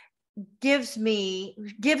gives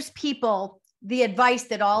people the advice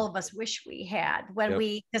that all of us wish we had when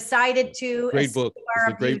we decided to. Great book.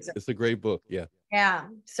 It's a great book. Yeah. Yeah.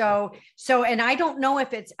 So, and I don't know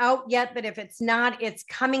if it's out yet, but if it's not, it's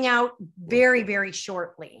coming out very, very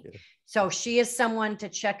shortly. Yeah. So she is someone to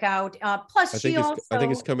check out. Plus, I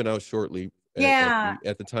think it's coming out shortly.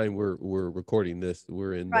 At the time we're recording this,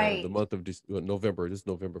 we're in the month of November. This is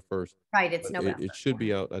November 1st. Right. It's November. It should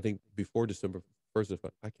be out, I think, before December 1st. If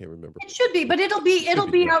I can't remember. It should be, but it'll be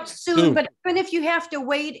out soon. But even if you have to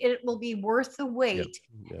wait, it will be worth the wait.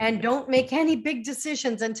 Yeah. And don't make any big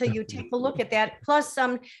decisions until you take a look at that. Plus,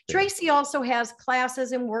 Tracy also has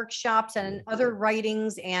classes and workshops and other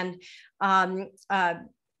writings and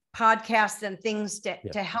podcasts and things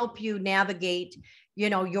to help you navigate,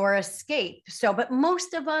 your escape. So, but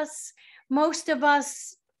most of us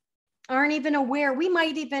aren't even aware. We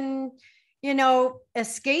might even,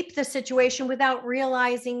 escape the situation without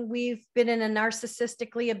realizing we've been in a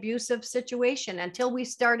narcissistically abusive situation until we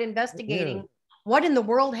start investigating what in the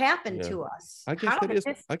world happened to us. I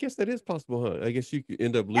guess that is possible, huh? I guess you could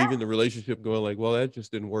end up leaving the relationship going like, well, that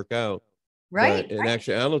just didn't work out. Right. But in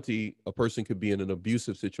actuality, a person could be in an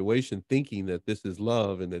abusive situation thinking that this is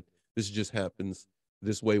love and that this just happens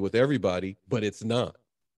this way with everybody, but it's not.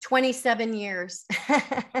 27 years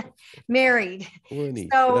married.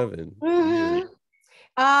 27 years.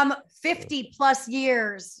 50 plus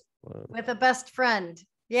years with a best friend.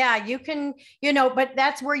 Yeah, you can, but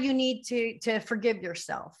that's where you need to forgive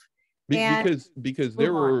yourself. Because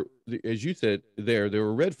there were, as you said, there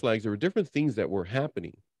were red flags. There were different things that were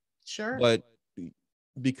happening. Sure. But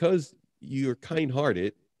because you're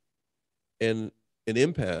kind-hearted and an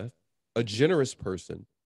empath, a generous person,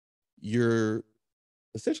 you're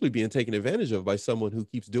essentially being taken advantage of by someone who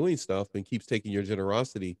keeps doing stuff and keeps taking your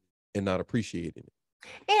generosity and not appreciating it.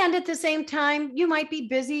 And at the same time, you might be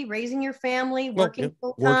busy raising your family, working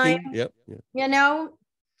full time.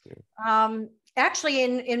 Actually,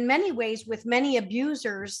 in many ways, with many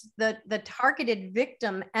abusers, the targeted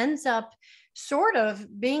victim ends up sort of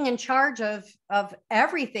being in charge of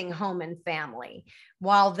everything home and family,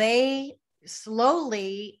 while they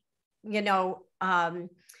slowly,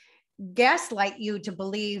 gaslight you to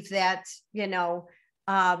believe that,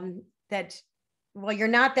 well, you're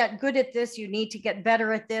not that good at this, you need to get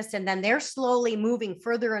better at this. And then they're slowly moving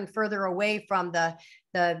further and further away from the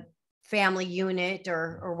family unit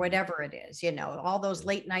or whatever it is, all those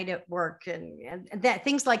late night at work and that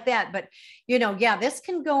things like that. But, this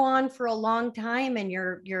can go on for a long time and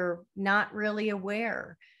you're not really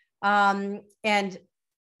aware. But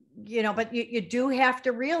you do have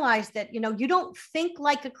to realize that, you don't think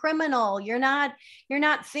like a criminal. You're not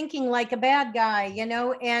thinking like a bad guy,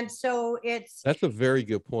 and so that's a very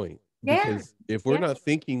good point. Because if we're not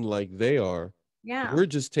thinking like they are, we're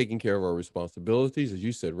just taking care of our responsibilities. As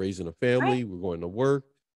you said, raising a family, we're going to work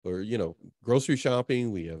or, grocery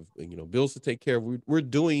shopping. We have, bills to take care of. We're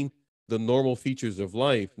doing the normal features of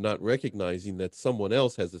life, not recognizing that someone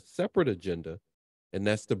else has a separate agenda, and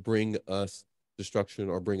that's to bring us destruction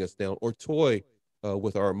or bring us down or toy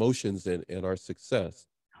with our emotions and our success.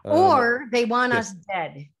 Or they want us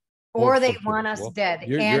dead. Or they want us dead.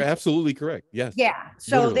 You're absolutely correct. Yes. Yeah.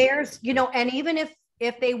 So literally. There's, and even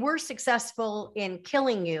if they were successful in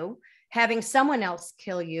killing you, having someone else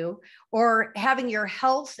kill you, or having your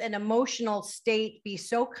health and emotional state be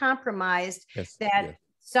so compromised that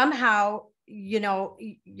somehow,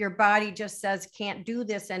 your body just says, can't do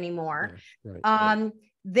this anymore.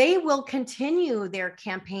 They will continue their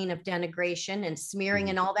campaign of denigration and smearing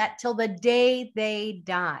and all that till the day they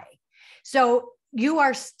die. So you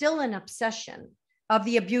are still an obsession of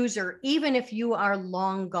the abuser, even if you are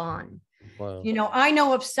long gone. Wow. I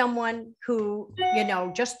know of someone who,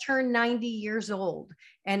 just turned 90 years old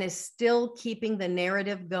and is still keeping the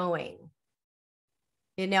narrative going,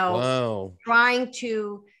 wow. Trying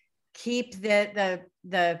to keep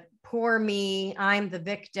the poor me, I'm the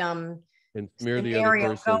victim, and smear the other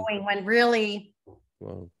person going, when really,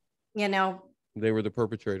 wow. They were the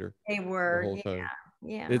perpetrator. They were the whole time.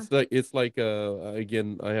 Yeah. It's like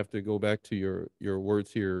again, I have to go back to your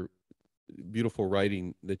words here. Beautiful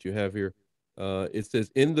writing that you have here. It says,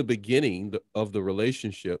 in the beginning of the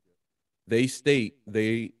relationship, they state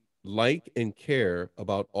they like and care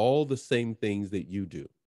about all the same things that you do.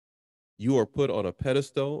 You are put on a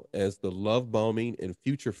pedestal as the love bombing and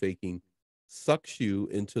future faking sucks you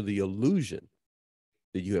into the illusion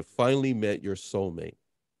that you have finally met your soulmate.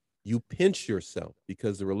 You pinch yourself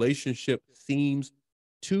because the relationship seems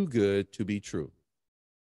too good to be true.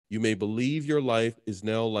 You may believe your life is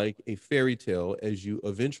now like a fairy tale as you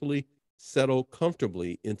eventually settle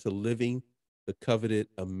comfortably into living the coveted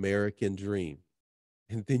American dream.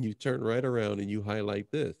 And then you turn right around and you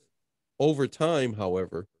highlight this. Over time,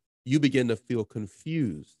 however, you begin to feel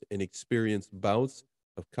confused and experience bouts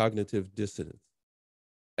of cognitive dissonance.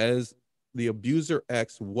 As the abuser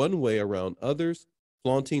acts one way around others,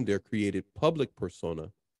 flaunting their created public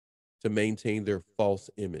persona to maintain their false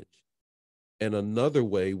image, and another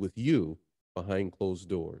way with you behind closed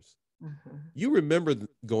doors. Mm-hmm. You remember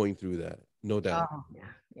going through that, no doubt. Oh,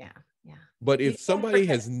 yeah. But if somebody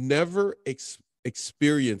has never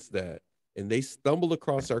experienced that and they stumble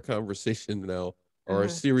across our conversation now, or a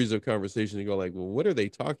series of conversations, and go like, well, what are they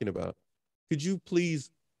talking about? Could you please,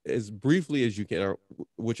 as briefly as you can, or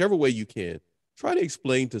whichever way you can, try to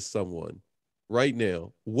explain to someone right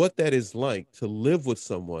now what that is like to live with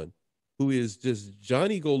someone who is just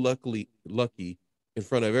Johnny-go-lucky in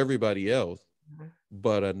front of everybody else,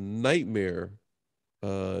 but a nightmare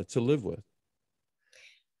to live with?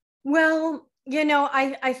 Well,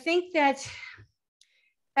 I think that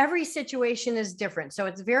every situation is different. So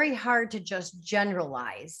it's very hard to just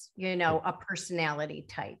generalize, a personality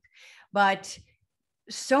type. But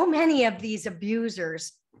so many of these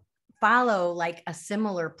abusers follow like a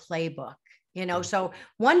similar playbook, so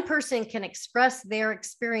one person can express their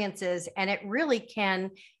experiences and it really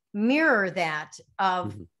can mirror that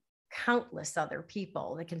of countless other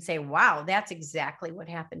people that can say, wow, that's exactly what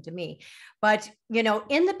happened to me. But,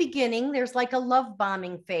 in the beginning, there's like a love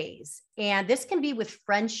bombing phase. And this can be with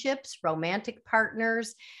friendships, romantic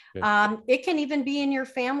partners. It can even be in your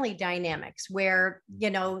family dynamics where,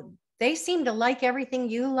 they seem to like everything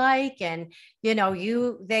you like. And,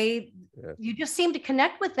 you just seem to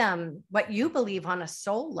connect with them, what you believe on a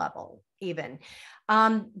soul level, even.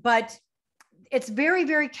 But it's very,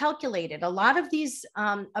 very calculated. A lot of these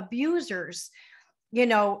abusers,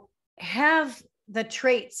 have the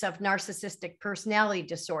traits of narcissistic personality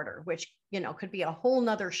disorder, which, could be a whole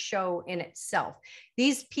nother show in itself.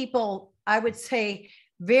 These people, I would say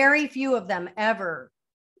very few of them ever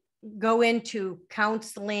go into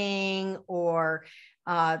counseling or,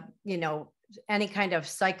 any kind of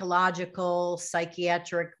psychological,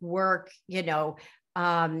 psychiatric work,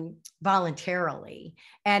 voluntarily.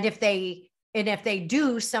 And if they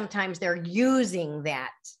do, sometimes they're using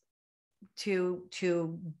that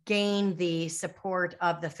to gain the support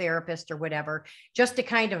of the therapist or whatever, just to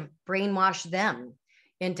kind of brainwash them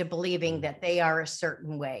into believing that they are a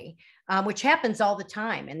certain way, which happens all the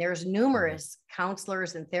time. And there's numerous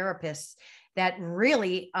counselors and therapists that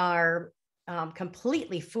really are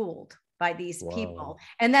completely fooled by these people.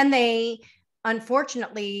 And then they,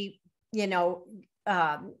 unfortunately,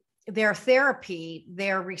 their therapy,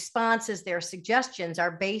 their responses, their suggestions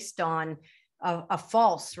are based on a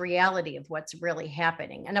false reality of what's really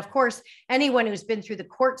happening. And of course, anyone who's been through the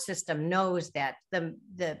court system knows that the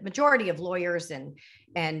majority of lawyers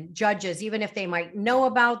and judges, even if they might know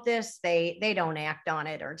about this, they don't act on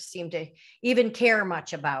it or seem to even care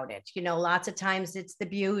much about it. Lots of times it's the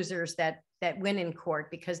abusers that win in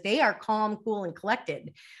court because they are calm, cool, and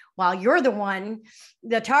collected, while you're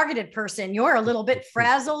the targeted person. You're a little bit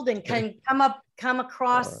frazzled and can come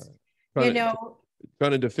across, trying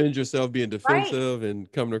to defend yourself, being defensive,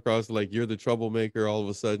 and coming across like you're the troublemaker all of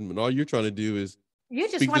a sudden. And all you're trying to do is you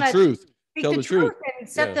just speak the truth, tell the truth.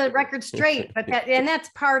 set Yeah. the record straight. But that's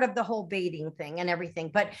part of the whole baiting thing and everything.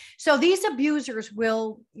 But so these abusers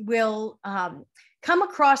will come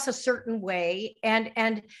across a certain way,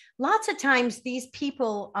 and lots of times these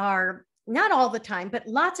people are, not all the time, but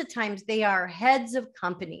lots of times they are heads of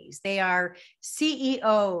companies, they are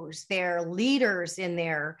CEOs, they're leaders in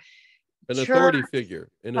their An church, authority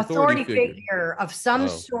figure. An authority authority figure. figure of some Wow.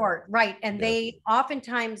 sort, right? And Yeah. they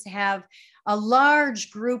oftentimes have a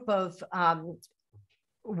large group of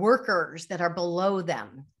workers that are below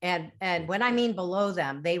them, and when I mean below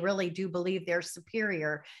them, they really do believe they're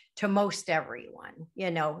superior to most everyone.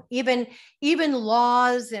 Even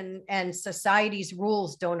laws and society's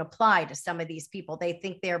rules don't apply to some of these people. They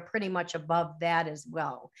think they're pretty much above that as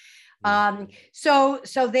well.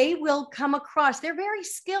 So they will come across, they're very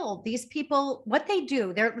skilled, these people. What they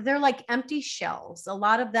do, they're like empty shells. A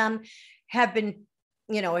lot of them have been,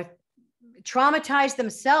 traumatized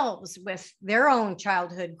themselves with their own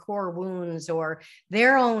childhood core wounds or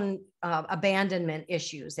their own abandonment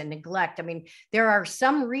issues and neglect. I mean, there are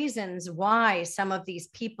some reasons why some of these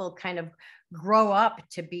people kind of grow up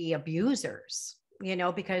to be abusers,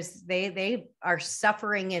 because they are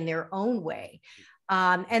suffering in their own way.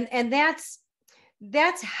 And that's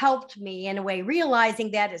helped me in a way.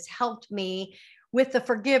 Realizing that has helped me with the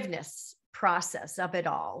forgiveness process of it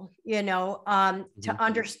all, to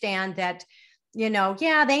understand that,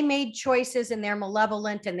 yeah, they made choices and they're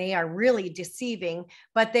malevolent and they are really deceiving,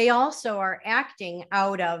 but they also are acting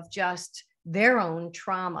out of just their own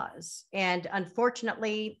traumas. And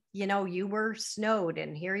unfortunately, you were snowed,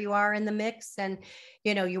 and here you are in the mix, and,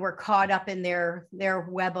 you were caught up in their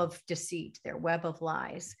web of deceit, their web of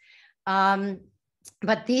lies.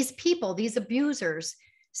 But these people, these abusers,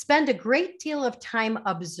 spend a great deal of time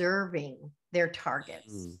observing their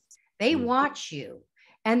targets. They watch you,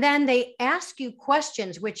 and then they ask you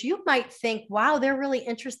questions, which you might think, wow, they're really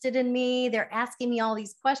interested in me. They're asking me all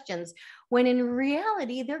these questions, when in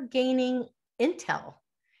reality, they're gaining intel.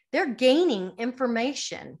 They're gaining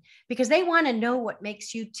information because they want to know what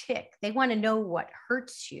makes you tick. They want to know what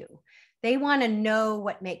hurts you. They want to know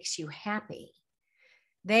what makes you happy.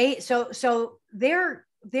 These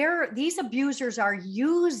abusers are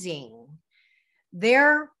using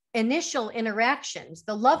their initial interactions,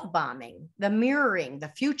 the love bombing, the mirroring, the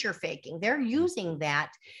future faking. They're using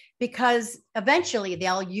that because eventually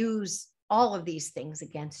they'll use all of these things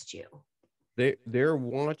against you. They're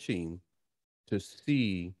watching to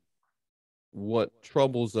see what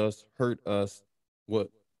troubles us, hurt us,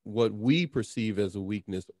 what we perceive as a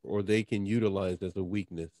weakness, or they can utilize as a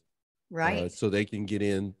weakness, right? So they can get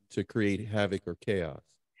in to create havoc or chaos.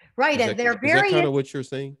 Right. Is And that, they're is that very, kind of what you're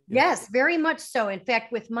saying? Yeah. Yes, very much so. In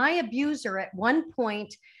fact, with my abuser at one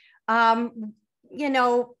point, more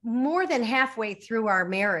than halfway through our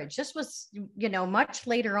marriage, this was, much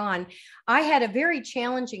later on, I had a very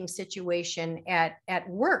challenging situation at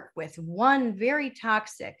work with one very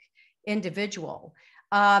toxic individual.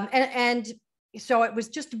 And so it was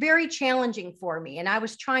just very challenging for me. And I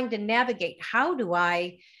was trying to navigate, how do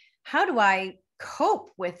I cope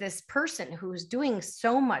with this person who's doing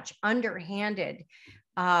so much underhanded,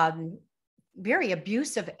 very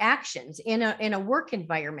abusive actions in a work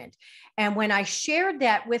environment. And when I shared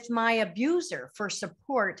that with my abuser for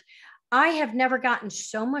support, I have never gotten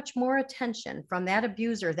so much more attention from that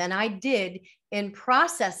abuser than I did in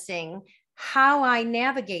processing how I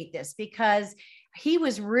navigate this, because he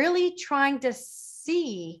was really trying to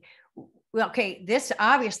see, well, okay, this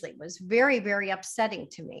obviously was very, very upsetting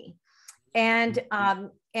to me. And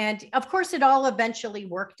of course it all eventually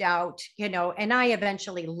worked out, and I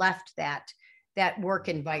eventually left that work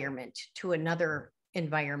environment to another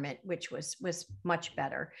environment, which was much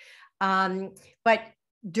better. But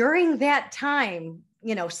during that time,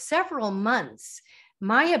 several months,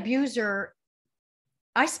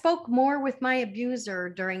 I spoke more with my abuser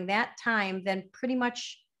during that time than pretty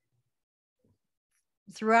much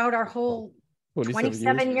throughout our whole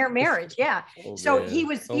 27-year marriage. Yeah. Oh, so man.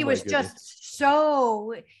 he was just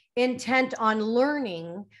so intent on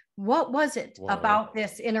learning, what was it about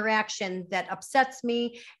this interaction that upsets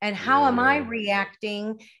me, and how am I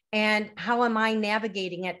reacting, and how am I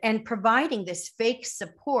navigating it, and providing this fake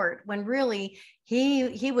support when really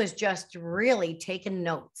he was just really taking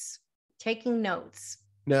notes.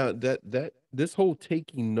 Now that this whole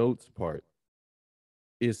taking notes part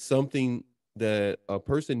is something that a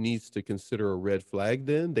person needs to consider a red flag.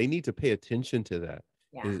 Then they need to pay attention to that.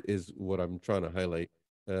 Yeah. Is what I'm trying to highlight.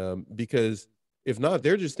 Because if not,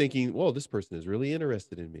 they're just thinking, well, this person is really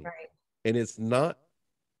interested in me. Right. And it's not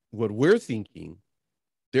what we're thinking.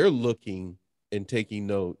 They're looking and taking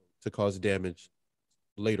note to cause damage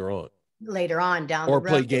later on. later on down the or road.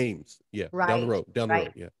 play games. Yeah. Down the Right, road, down the right.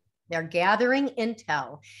 road. Yeah. They're gathering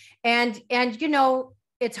intel. And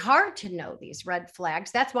it's hard to know these red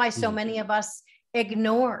flags. That's why so many of us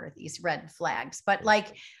ignore these red flags. But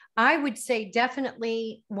like, I would say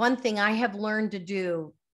definitely one thing I have learned to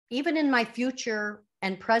do, even in my future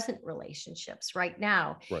and present relationships right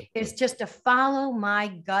now, is just to follow my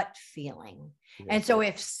gut feeling. And so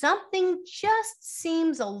if something just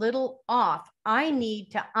seems a little off, I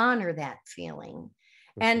need to honor that feeling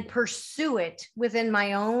and pursue it within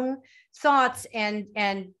my own thoughts and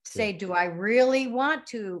say, do I really want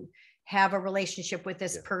to have a relationship with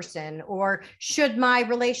this person? Or should my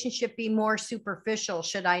relationship be more superficial?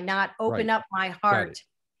 Should I not open up my heart?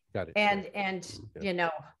 Got it. And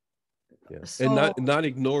so, and not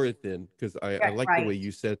ignore it then, because I like the way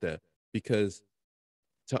you said that, because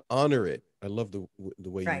to honor it, I love the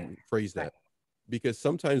way you phrase that, because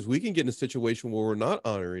sometimes we can get in a situation where we're not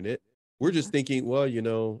honoring it. We're just thinking, well,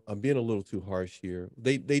 I'm being a little too harsh here.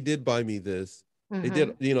 They did buy me this. They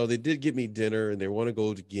did, they did get me dinner and they want to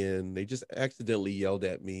go again. They just accidentally yelled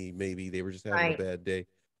at me. Maybe they were just having a bad day.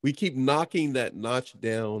 We keep knocking that notch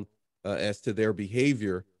down as to their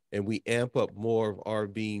behavior, and we amp up more of our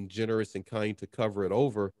being generous and kind to cover it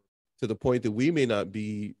over, to the point that we may not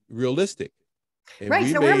be realistic. And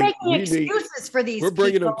so we're making excuses for these We're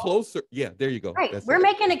bringing people. them closer. Yeah, there you go. Right. We're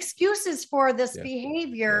making excuses for this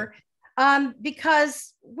behavior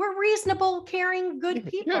because we're reasonable, caring, good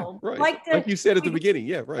people. Like you said at the beginning.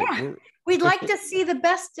 Yeah, right. Yeah. We'd like to see the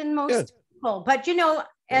best in most people. But,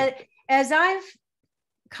 as I've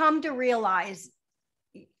come to realize,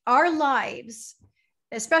 our lives,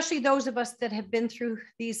 especially those of us that have been through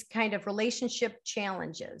these kind of relationship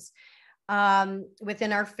challenges,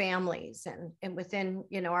 within our families and within,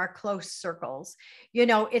 our close circles,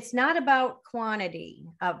 it's not about quantity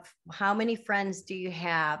of how many friends do you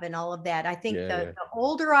have and all of that. I think the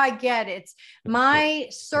older I get, it's my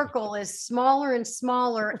circle is smaller and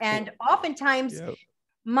smaller. And oftentimes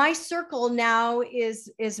my circle now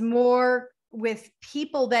is more with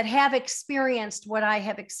people that have experienced what I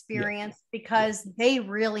have experienced, because they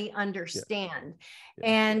really understand.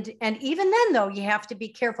 And even then, though, you have to be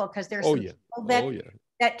careful, because there's some people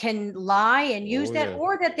that can lie and use that,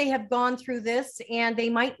 or that they have gone through this and they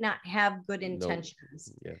might not have good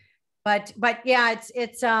intentions. But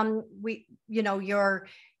it's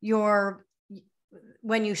your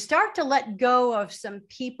when you start to let go of some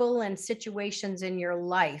people and situations in your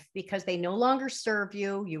life because they no longer serve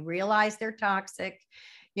you, you realize they're toxic,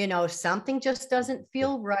 something just doesn't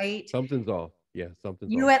feel right. Something's off. Yeah,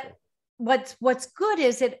 something's off. What's good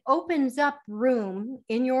is it opens up room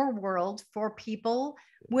in your world for people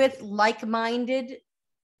with like-minded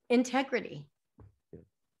integrity.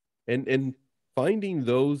 And finding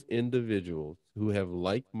those individuals who have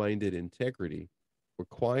like-minded integrity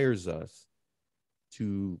requires us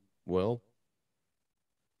to,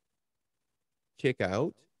 kick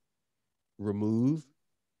out, remove,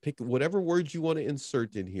 pick whatever words you want to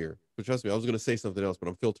insert in here. But trust me, I was going to say something else, but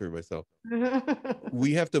I'm filtering myself.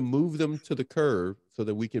 We have to move them to the curb so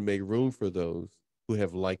that we can make room for those who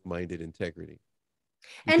have like-minded integrity.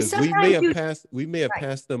 Because we may have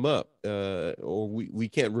passed them up, or we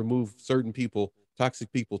can't remove certain people, toxic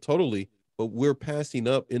people, totally, but we're passing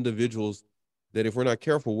up individuals that, if we're not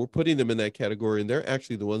careful, we're putting them in that category, and they're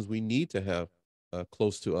actually the ones we need to have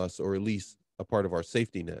close to us, or at least a part of our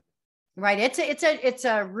safety net. Right. It's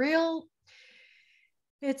a real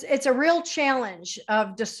challenge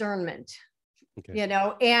of discernment,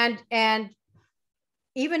 and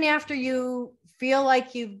even after you feel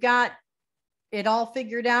like you've got it all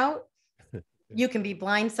figured out, you can be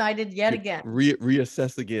blindsided yet again.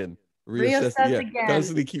 Reassess again. Reassess again.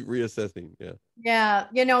 Constantly keep reassessing.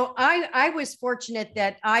 I was fortunate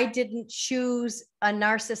that I didn't choose a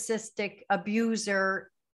narcissistic abuser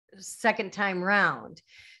second time round.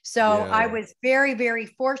 So I was very, very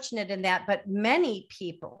fortunate in that. But many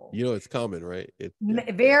people, it's common, right?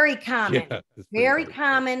 Very common, very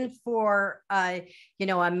common for a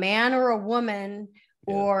man or a woman,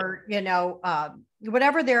 or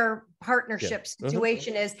whatever their partnership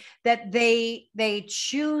situation is, that they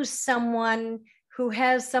choose someone who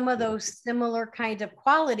has some of those similar kind of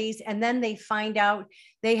qualities, and then they find out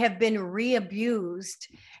they have been re-abused,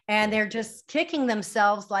 and they're just kicking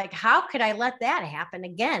themselves like, how could I let that happen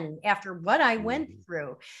again after what I went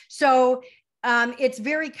through? So it's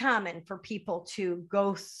very common for people to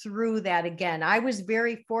go through that again. I was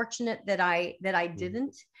very fortunate that I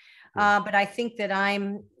didn't. But I think that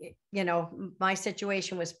my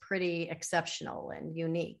situation was pretty exceptional and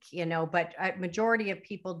unique, but a majority of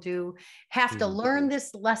people do have to learn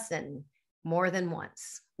this lesson more than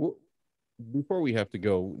once. Well, before we have to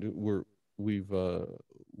go, we've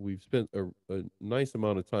we've spent a nice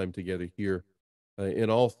amount of time together here in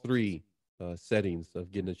all three settings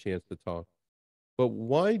of getting a chance to talk. But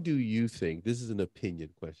why do you think, this is an opinion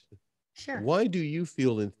question, Sure. why do you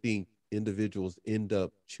feel and think individuals end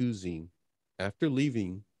up choosing, after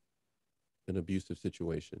leaving an abusive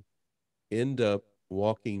situation, end up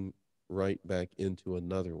walking right back into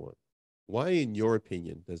another one? Why, in your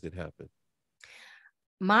opinion, does it happen?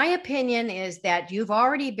 My opinion is that you've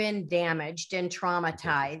already been damaged and Okay.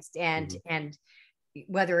 traumatized, Hmm. and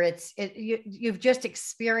whether you've just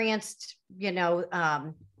experienced,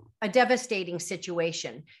 a devastating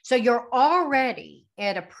situation. So you're already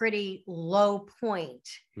at a pretty low point.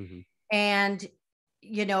 Hmm. And,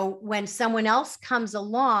 when someone else comes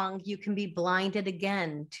along, you can be blinded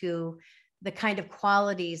again to the kind of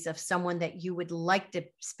qualities of someone that you would like to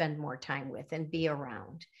spend more time with and be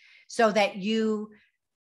around, so that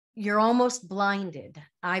you're almost blinded,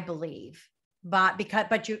 I believe,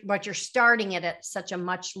 but you're starting it at such a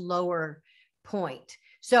much lower point.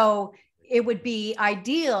 So it would be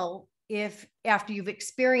ideal if, after you've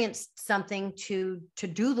experienced something, to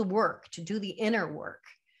do the work, to do the inner work,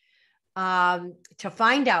 to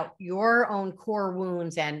find out your own core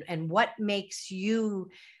wounds and what makes you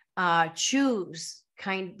choose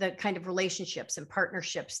the kind of relationships and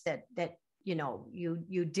partnerships that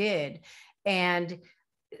you did, and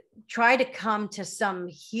try to come to some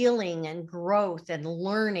healing and growth and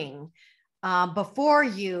learning before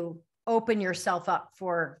you open yourself up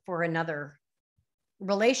for another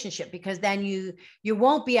relationship, because then you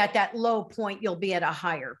won't be at that low point, you'll be at a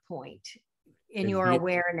higher point in And your be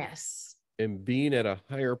awareness. and being at a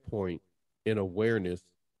higher point in awareness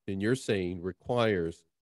than you're saying requires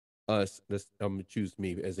us, I'm gonna choose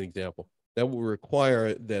me as an example, that will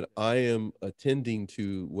require that I am attending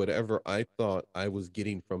to whatever I thought I was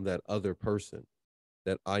getting from that other person,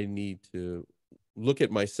 that I need to look at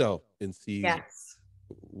myself and see, Yes.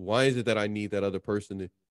 why is it that I need that other person?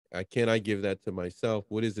 Can I give that to myself?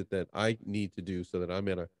 What is it that I need to do so that I'm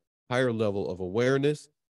at a higher level of awareness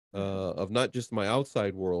of not just my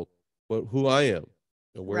outside world, but who I am,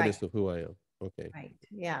 Right. awareness of who I am. Okay. Right.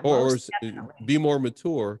 Yeah, Or most definitely. be more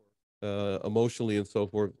mature emotionally and so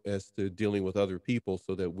forth as to dealing with other people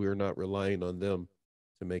so that we're not relying on them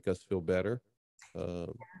to make us feel better.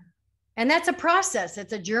 Um, And that's a process.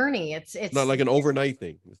 It's a journey. It's not it's like an overnight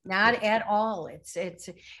thing. Yeah. not at all. And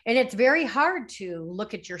it's very hard to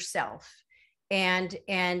look at yourself, and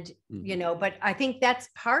Hmm. but I think that's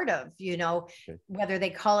part of, Okay. whether they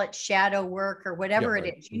call it shadow work or Yeah. whatever it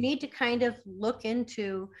Right. is. You need to kind of look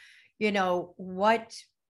into,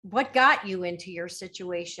 what got you into your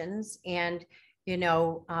situations, and you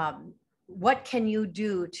know what can you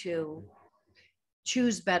do to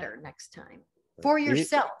choose better next time Right. for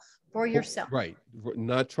yourself, for yourself. Right.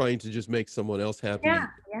 Not trying to just make someone else Yeah, happy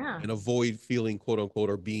yeah. and avoid feeling quote unquote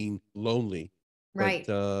or being lonely, but Right,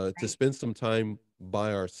 to right. spend some time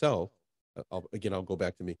by ourselves. Again, I'll go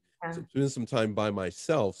back to me. Yeah. So spend some time by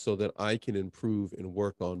myself so that I can improve and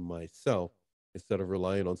work on myself instead of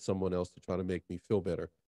relying on someone else to try to make me feel better.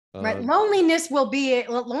 Right. Um, Loneliness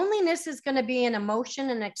is going to be an emotion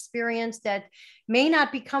and experience that may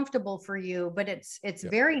not be comfortable for you, but it's yeah.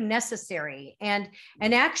 very necessary. And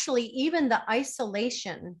actually, even the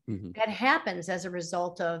isolation Hmm. that happens as a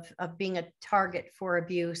result of being a target for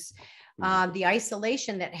abuse, Hmm. the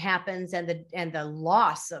isolation that happens, and the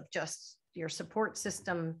loss of just your support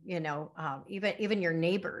system, even your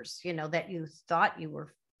neighbors, that you thought you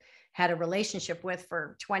were had a relationship with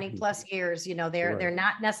for 20 Hmm. plus years, they're Right. they're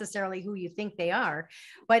not necessarily who you think they are.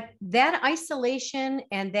 But that isolation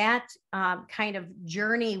and that kind of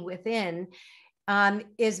journey within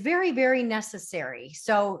is very, very necessary.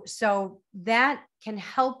 So that can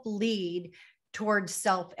help lead towards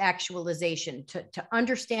self-actualization, to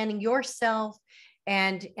understanding yourself,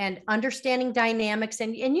 and understanding dynamics,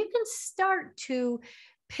 and you can start to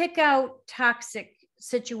pick out toxic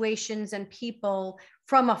situations and people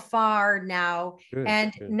from afar now, Good.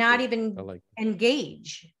 and Good. not I even like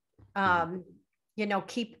engage. that. Mhm.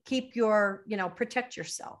 Keep your, protect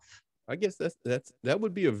yourself. I guess that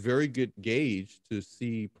would be a very good gauge to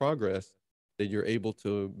see progress, that you're able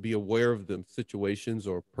to be aware of the situations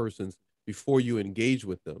or persons before you engage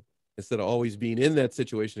with them, instead of always being in that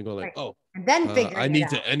situation and going like, Right. oh, And then figuring it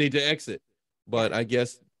out. I need to exit. Yeah. But I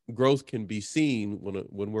guess growth can be seen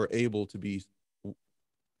when we're able to be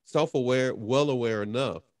self-aware, well aware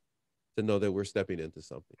enough to know that we're stepping into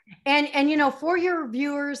something. And for your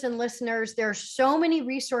viewers and listeners, there's so many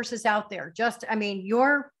resources out there. Just, I mean,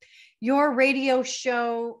 your radio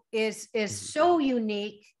show is Mhm. so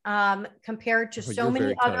unique compared to Oh, so you're many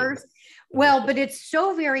very kind. others. Well, but it's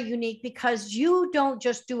so very unique because you don't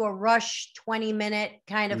just do a rush 20-minute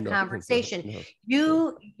kind of No, conversation.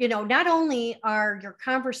 no. You know, not only are your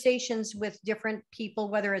conversations with different people,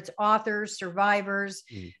 whether it's authors, survivors,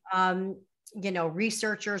 you know,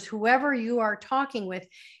 researchers, whoever you are talking with,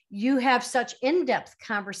 you have such in-depth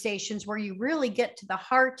conversations where you really get to the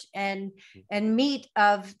heart and meat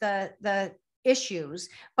of the issues.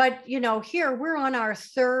 But you know, here we're on our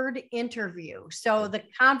third interview, so the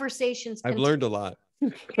conversations I've learned a lot.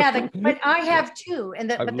 yeah, but I have too,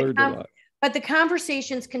 and I've learned a lot. but the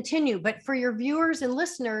conversations continue. But for your viewers and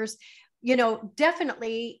listeners, you know,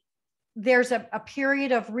 definitely there's a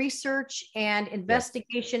period of research and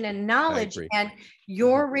investigation and knowledge, and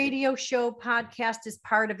your radio show podcast is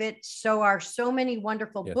part of it. So are so many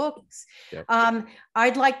wonderful books.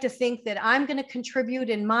 I'd like to think that I'm going to contribute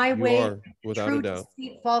in my way. Without True a doubt.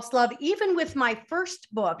 Deceit, False Love, even with my first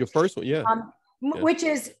book. Your first one, which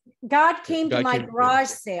is God Came to My Garage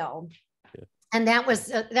Sale. And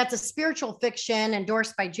that's a spiritual fiction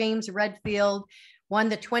endorsed by James Redfield, won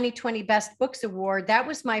the 2020 Best Books Award. That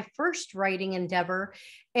was my first writing endeavor.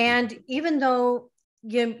 And even though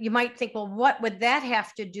you might think, well, what would that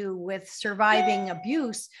have to do with surviving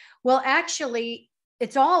abuse? Well, actually,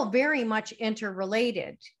 it's all very much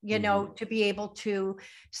interrelated, you know, to be able to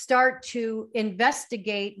start to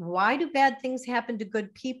investigate, why do bad things happen to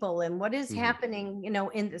good people, and what is happening, you know,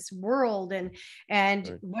 in this world,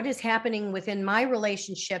 and what is happening within my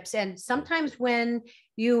relationships. And sometimes when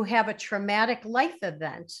you have a traumatic life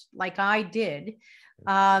event like I did,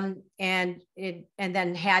 and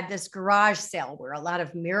then had this garage sale where a lot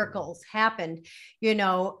of miracles happened, you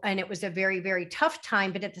know, and it was a very, very tough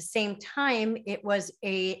time, but at the same time, it was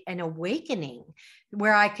an awakening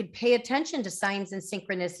where I could pay attention to signs and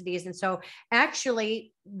synchronicities. And so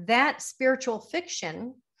actually that spiritual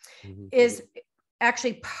fiction is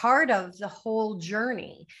actually part of the whole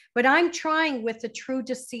journey. But I'm trying with the True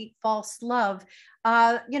Deceit, False Love.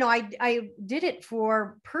 You know, I did it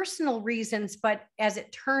for personal reasons, but as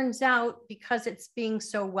it turns out, because it's being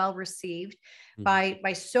so well received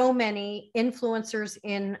by so many influencers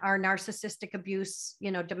in our narcissistic abuse,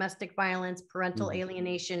 you know, domestic violence, parental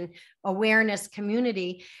alienation, awareness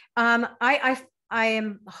community, I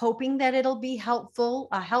am hoping that it'll be helpful,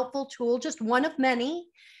 a helpful tool, just one of many,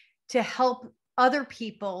 to help other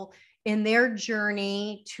people in their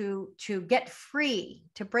journey to get free,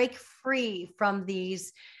 to break free from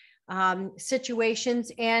these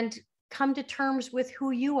situations and come to terms with who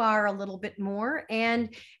you are a little bit more, and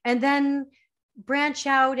then branch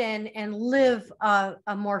out and live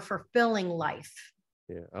a more fulfilling life.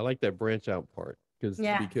 Yeah, I like that branch out part because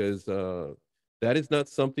that is not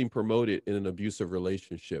something promoted in an abusive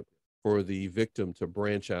relationship, for the victim to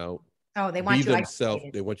branch out. Oh, they want you themselves.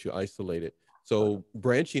 They want you isolated. So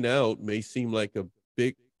branching out may seem like a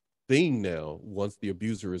big thing now once the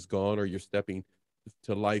abuser is gone or you're stepping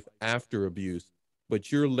to life after abuse,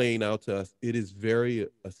 but you're laying out to us, it is very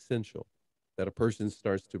essential that a person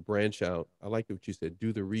starts to branch out. I like what you said,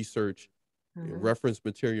 do the research, reference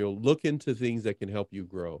material, look into things that can help you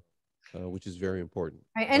grow, which is very important.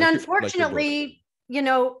 Right. And unfortunately, you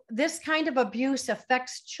know, this kind of abuse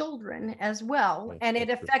affects children as well, and it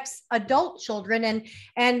affects adult children,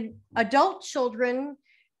 and adult children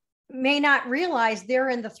may not realize they're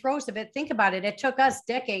in the throes of it. Think about it. It took us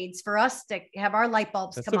decades for us to have our light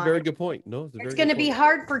bulbs come on. That's a very good point. No, it's going to be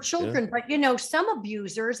hard for children, but you know, some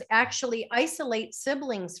abusers actually isolate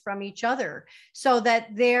siblings from each other so that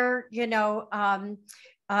they're, you know,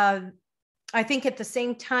 I think at the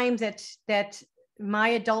same time that my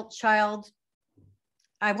adult child,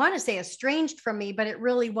 I want to say estranged from me, but it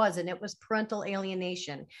really wasn't. It was parental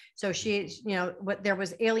alienation. So she, you know, there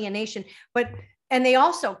was alienation, and they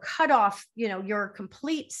also cut off, you know, your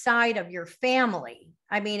complete side of your family.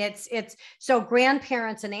 I mean, it's so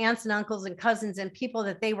grandparents and aunts and uncles and cousins and people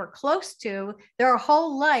that they were close to their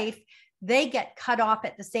whole life, they get cut off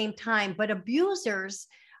at the same time. But abusers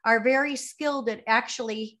are very skilled at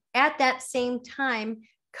actually at that same time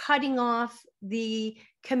cutting off the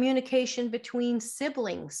communication between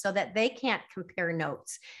siblings so that they can't compare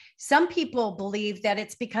notes. Some people believe that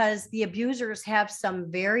it's because the abusers have some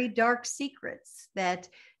very dark secrets that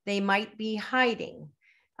they might be hiding.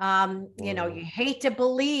 You know, you hate to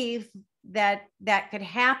believe that could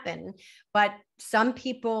happen, but some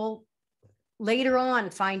people later on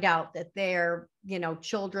find out that their, you know,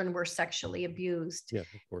 children were sexually abused,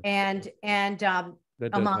 and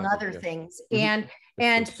among other things.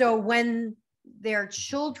 And so when their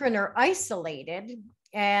children are isolated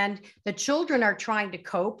and the children are trying to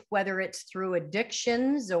cope, whether it's through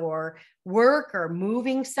addictions or work or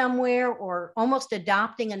moving somewhere or almost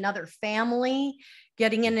adopting another family,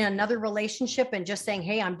 getting in another relationship and just saying,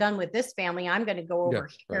 hey, I'm done with this family, I'm going to go over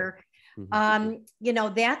here. Right. You know,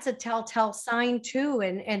 that's a telltale sign too.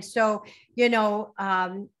 And so, you know,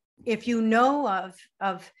 if you know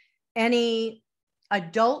of any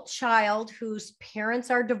adult child whose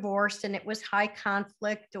parents are divorced and it was high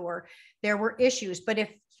conflict or there were issues, but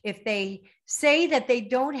if they say that they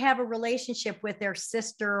don't have a relationship with their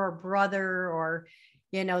sister or brother or,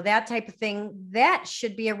 you know, that type of thing, that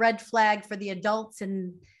should be a red flag for the adults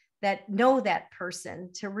and that know that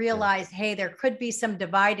person to realize, hey, there could be some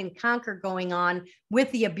divide and conquer going on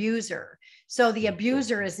with the abuser. So the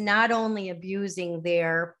abuser is not only abusing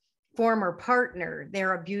their former partner,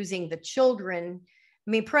 they're abusing the children.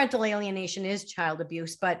 I mean, parental alienation is child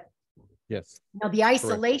abuse, but yes, you know, the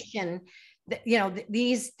isolation, you know,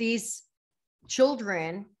 these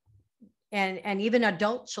children and even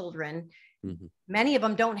adult children, many of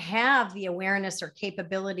them don't have the awareness or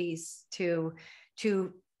capabilities to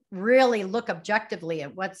really look objectively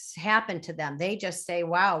at what's happened to them. They just say,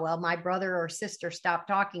 wow, well, my brother or sister stopped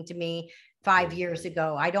talking to me 5 years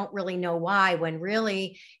ago. I don't really know why, when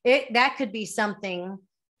really that could be something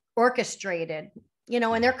orchestrated, you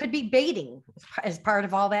know, and there could be baiting as part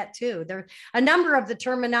of all that too. There are a number of the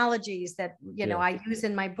terminologies that, you know, I use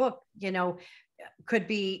in my book, you know, could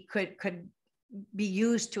be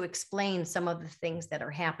used to explain some of the things that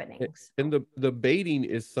are happening. And the baiting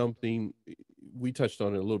is something we touched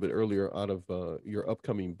on it a little bit earlier out of your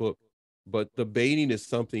upcoming book, but the baiting is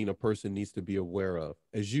something a person needs to be aware of.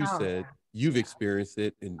 As you said, you've experienced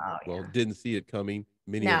it and didn't see it coming.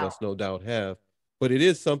 Many of us no doubt have, but it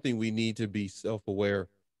is something we need to be self-aware.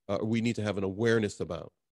 We need to have an awareness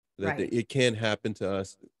about that it can happen to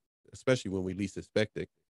us, especially when we least expect it.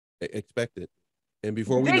 And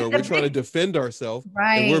before we know it, we're trying to defend ourselves,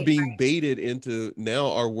 and we're being baited into now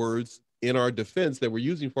our words in our defense that we're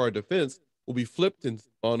using for our defense will be flipped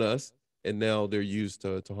on us, and now they're used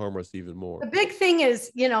to harm us even more. The big thing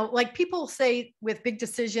is, you know, like people say with big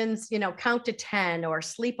decisions, you know, count to 10 or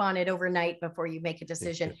sleep on it overnight before you make a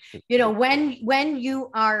decision. You know, when you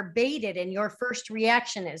are baited and your first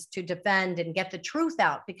reaction is to defend and get the truth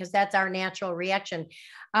out, because that's our natural reaction,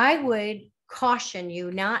 I would caution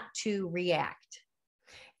you not to react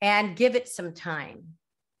and give it some time.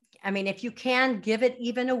 I mean, if you can, give it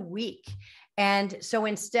even a week. And so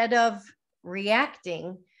instead of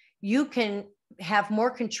reacting, you can have more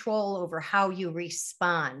control over how you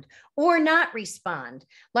respond or not respond.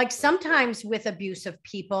 Like sometimes with abusive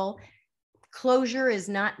people, closure is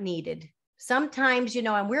not needed. Sometimes, you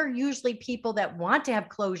know, and we're usually people that want to have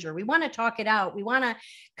closure. We want to talk it out. We want to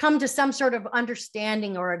come to some sort of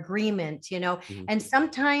understanding or agreement, you know, and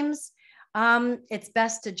sometimes it's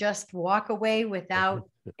best to just walk away without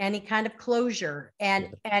any kind of closure and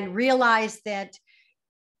realize that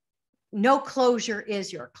no closure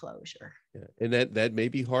is your closure. And that may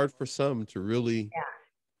be hard for some to really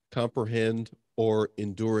comprehend or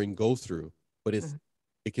endure and go through, but it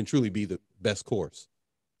can truly be the best course.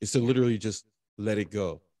 It's to literally just let it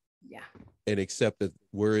go. And accept that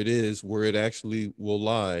where it is, where it actually will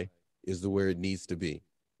lie is where it needs to be.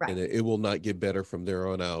 And it will not get better from there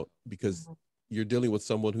on out, because you're dealing with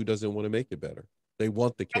someone who doesn't want to make it better. They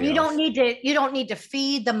want the chaos. And you don't need to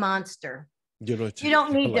feed the monster. You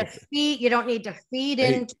don't need to feed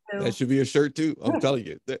into. That should be a shirt too. I'm telling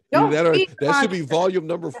you. That should be volume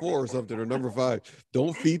number 4 or something, or number 5.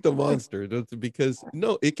 Don't feed the monster. Because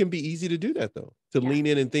no, it can be easy to do that though. To lean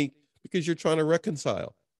in and think, because you're trying to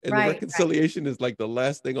reconcile. And the reconciliation is like the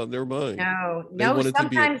last thing on their mind. No.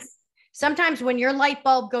 Sometimes when your light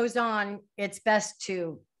bulb goes on, it's best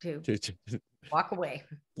to walk away.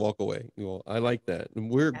 Walk away. Well, I like that.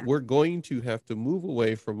 And we're going to have to move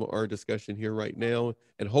away from our discussion here right now.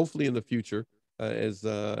 And hopefully in the future, as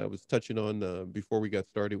I was touching on before we got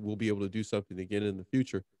started, we'll be able to do something again in the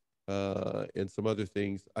future and some other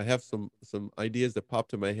things. I have some ideas that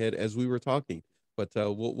popped in my head as we were talking, but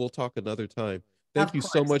we'll talk another time. Thank you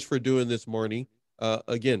so much for doing this, Marnie.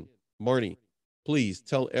 Again, Marnie, please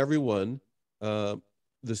tell everyone the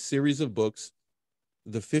series of books,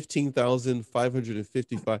 the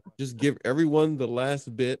 15,555. Just give everyone the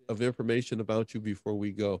last bit of information about you before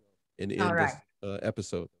we go and end this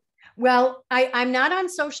episode. Well, I'm not on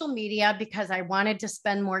social media because I wanted to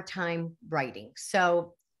spend more time writing.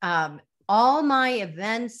 So all my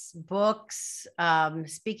events, books,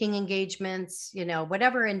 speaking engagements, you know,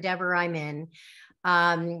 whatever endeavor I'm in,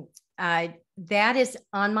 that is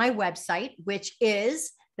on my website, which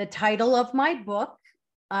is the title of my book,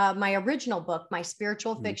 my original book, my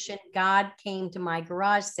spiritual fiction, God Came to My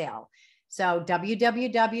Garage Sale. So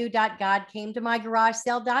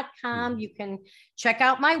www.godcametomygaragesale.com. You can check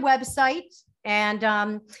out my website,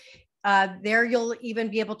 and there you'll even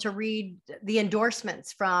be able to read the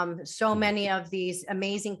endorsements from so many of these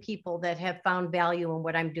amazing people that have found value in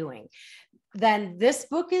what I'm doing. Then this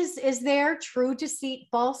book is there, True Deceit,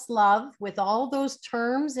 False Love, with all those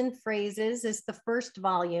terms and phrases, is the first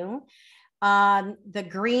volume. The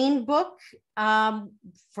green book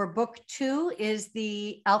for book 2 is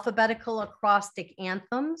the alphabetical acrostic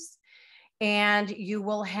anthems. And you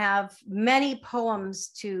will have many poems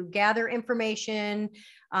to gather information.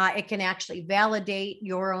 It can actually validate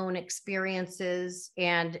your own experiences.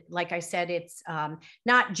 And like I said, it's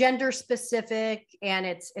not gender specific, and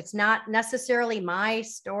it's not necessarily my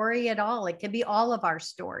story at all. It can be all of our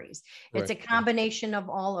stories. Right. It's a combination of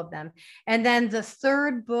all of them. And then the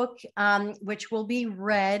third book, which will be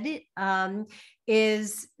read,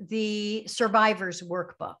 is the Survivor's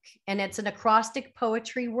Workbook. And it's an acrostic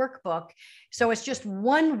poetry workbook. So it's just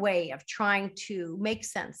one way of trying to make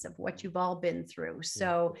sense of what you've all been through.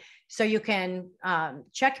 So you can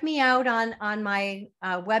check me out on my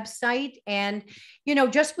website. And, you know,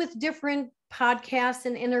 just with different podcasts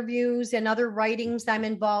and interviews and other writings I'm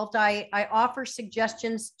involved, I offer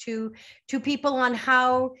suggestions to people on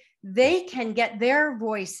how they can get their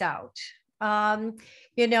voice out.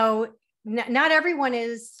 You know, not everyone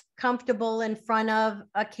is comfortable in front of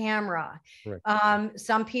a camera. Right.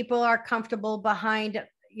 Some people are comfortable behind,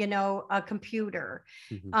 you know, a computer,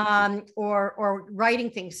 or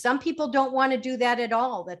writing things. Some people don't want to do that at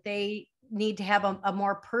all, that they need to have a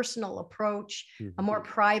more personal approach, a more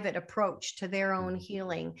private approach to their own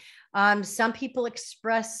healing. Some people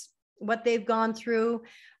express what they've gone through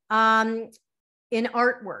in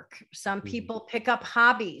artwork. Some people pick up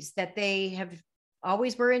hobbies that they have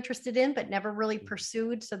always were interested in, but never really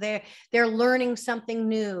pursued. So they're learning something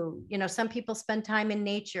new. You know, some people spend time in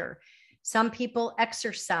nature. Some people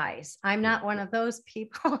exercise. I'm not one of those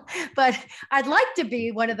people, but I'd like to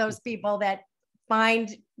be one of those people that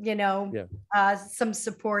find, you know, some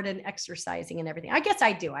support in exercising and everything. I guess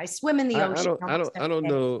I do. I swim in the ocean. I don't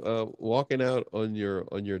know. Walking out on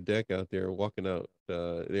your deck out there, walking out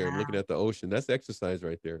there, looking at the ocean. That's exercise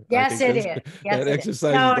right there. Yes, it is. Yes, that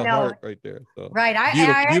exercises the heart right there. So right.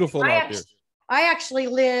 Beautiful out there. I actually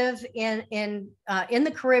live in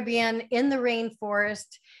the Caribbean, in the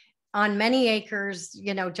rainforest, on many acres,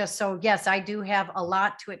 you know, just so, yes, I do have a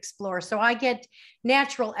lot to explore. So I get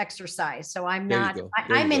natural exercise. So I'm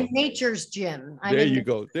I'm in nature's gym. There you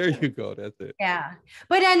go. That's it. Yeah.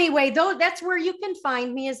 But anyway, though, that's where you can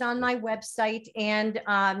find me, is on my website. And,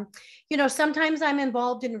 you know, sometimes I'm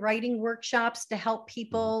involved in writing workshops to help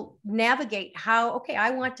people navigate how, okay,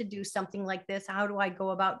 I want to do something like this. How do I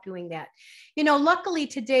go about doing that? You know, luckily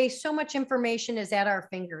today, so much information is at our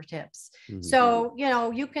fingertips. So, you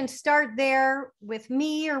know, you can start there with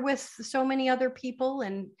me or with so many other people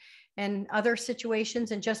and other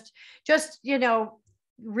situations, and just, you know,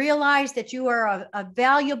 realize that you are a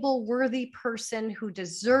valuable, worthy person who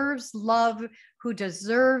deserves love, who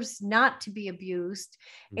deserves not to be abused.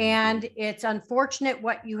 And it's unfortunate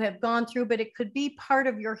what you have gone through, but it could be part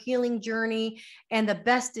of your healing journey, and the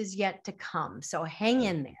best is yet to come. So hang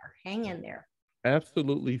in there.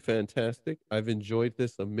 Absolutely fantastic. I've enjoyed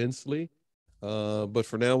this immensely. But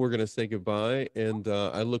for now, we're going to say goodbye, and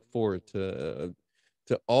I look forward to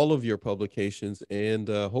all of your publications, and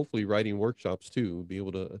hopefully writing workshops too. Be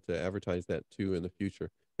able to advertise that too in the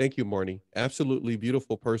future. Thank you, Marnie. Absolutely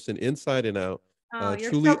beautiful person, inside and out.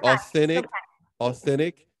 Truly so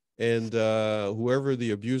authentic, and whoever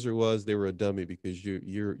the abuser was, they were a dummy, because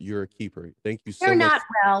you're a keeper. Thank you so much. They're not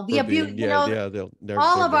well. The abuse, you know,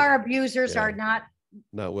 all of our abusers are not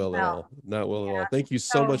well at all. Not well at all. Thank you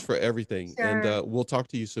so much for everything. Sure. And we'll talk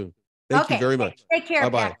to you soon. Thank you very much. Take care.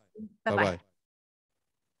 Bye-bye. Bye-bye.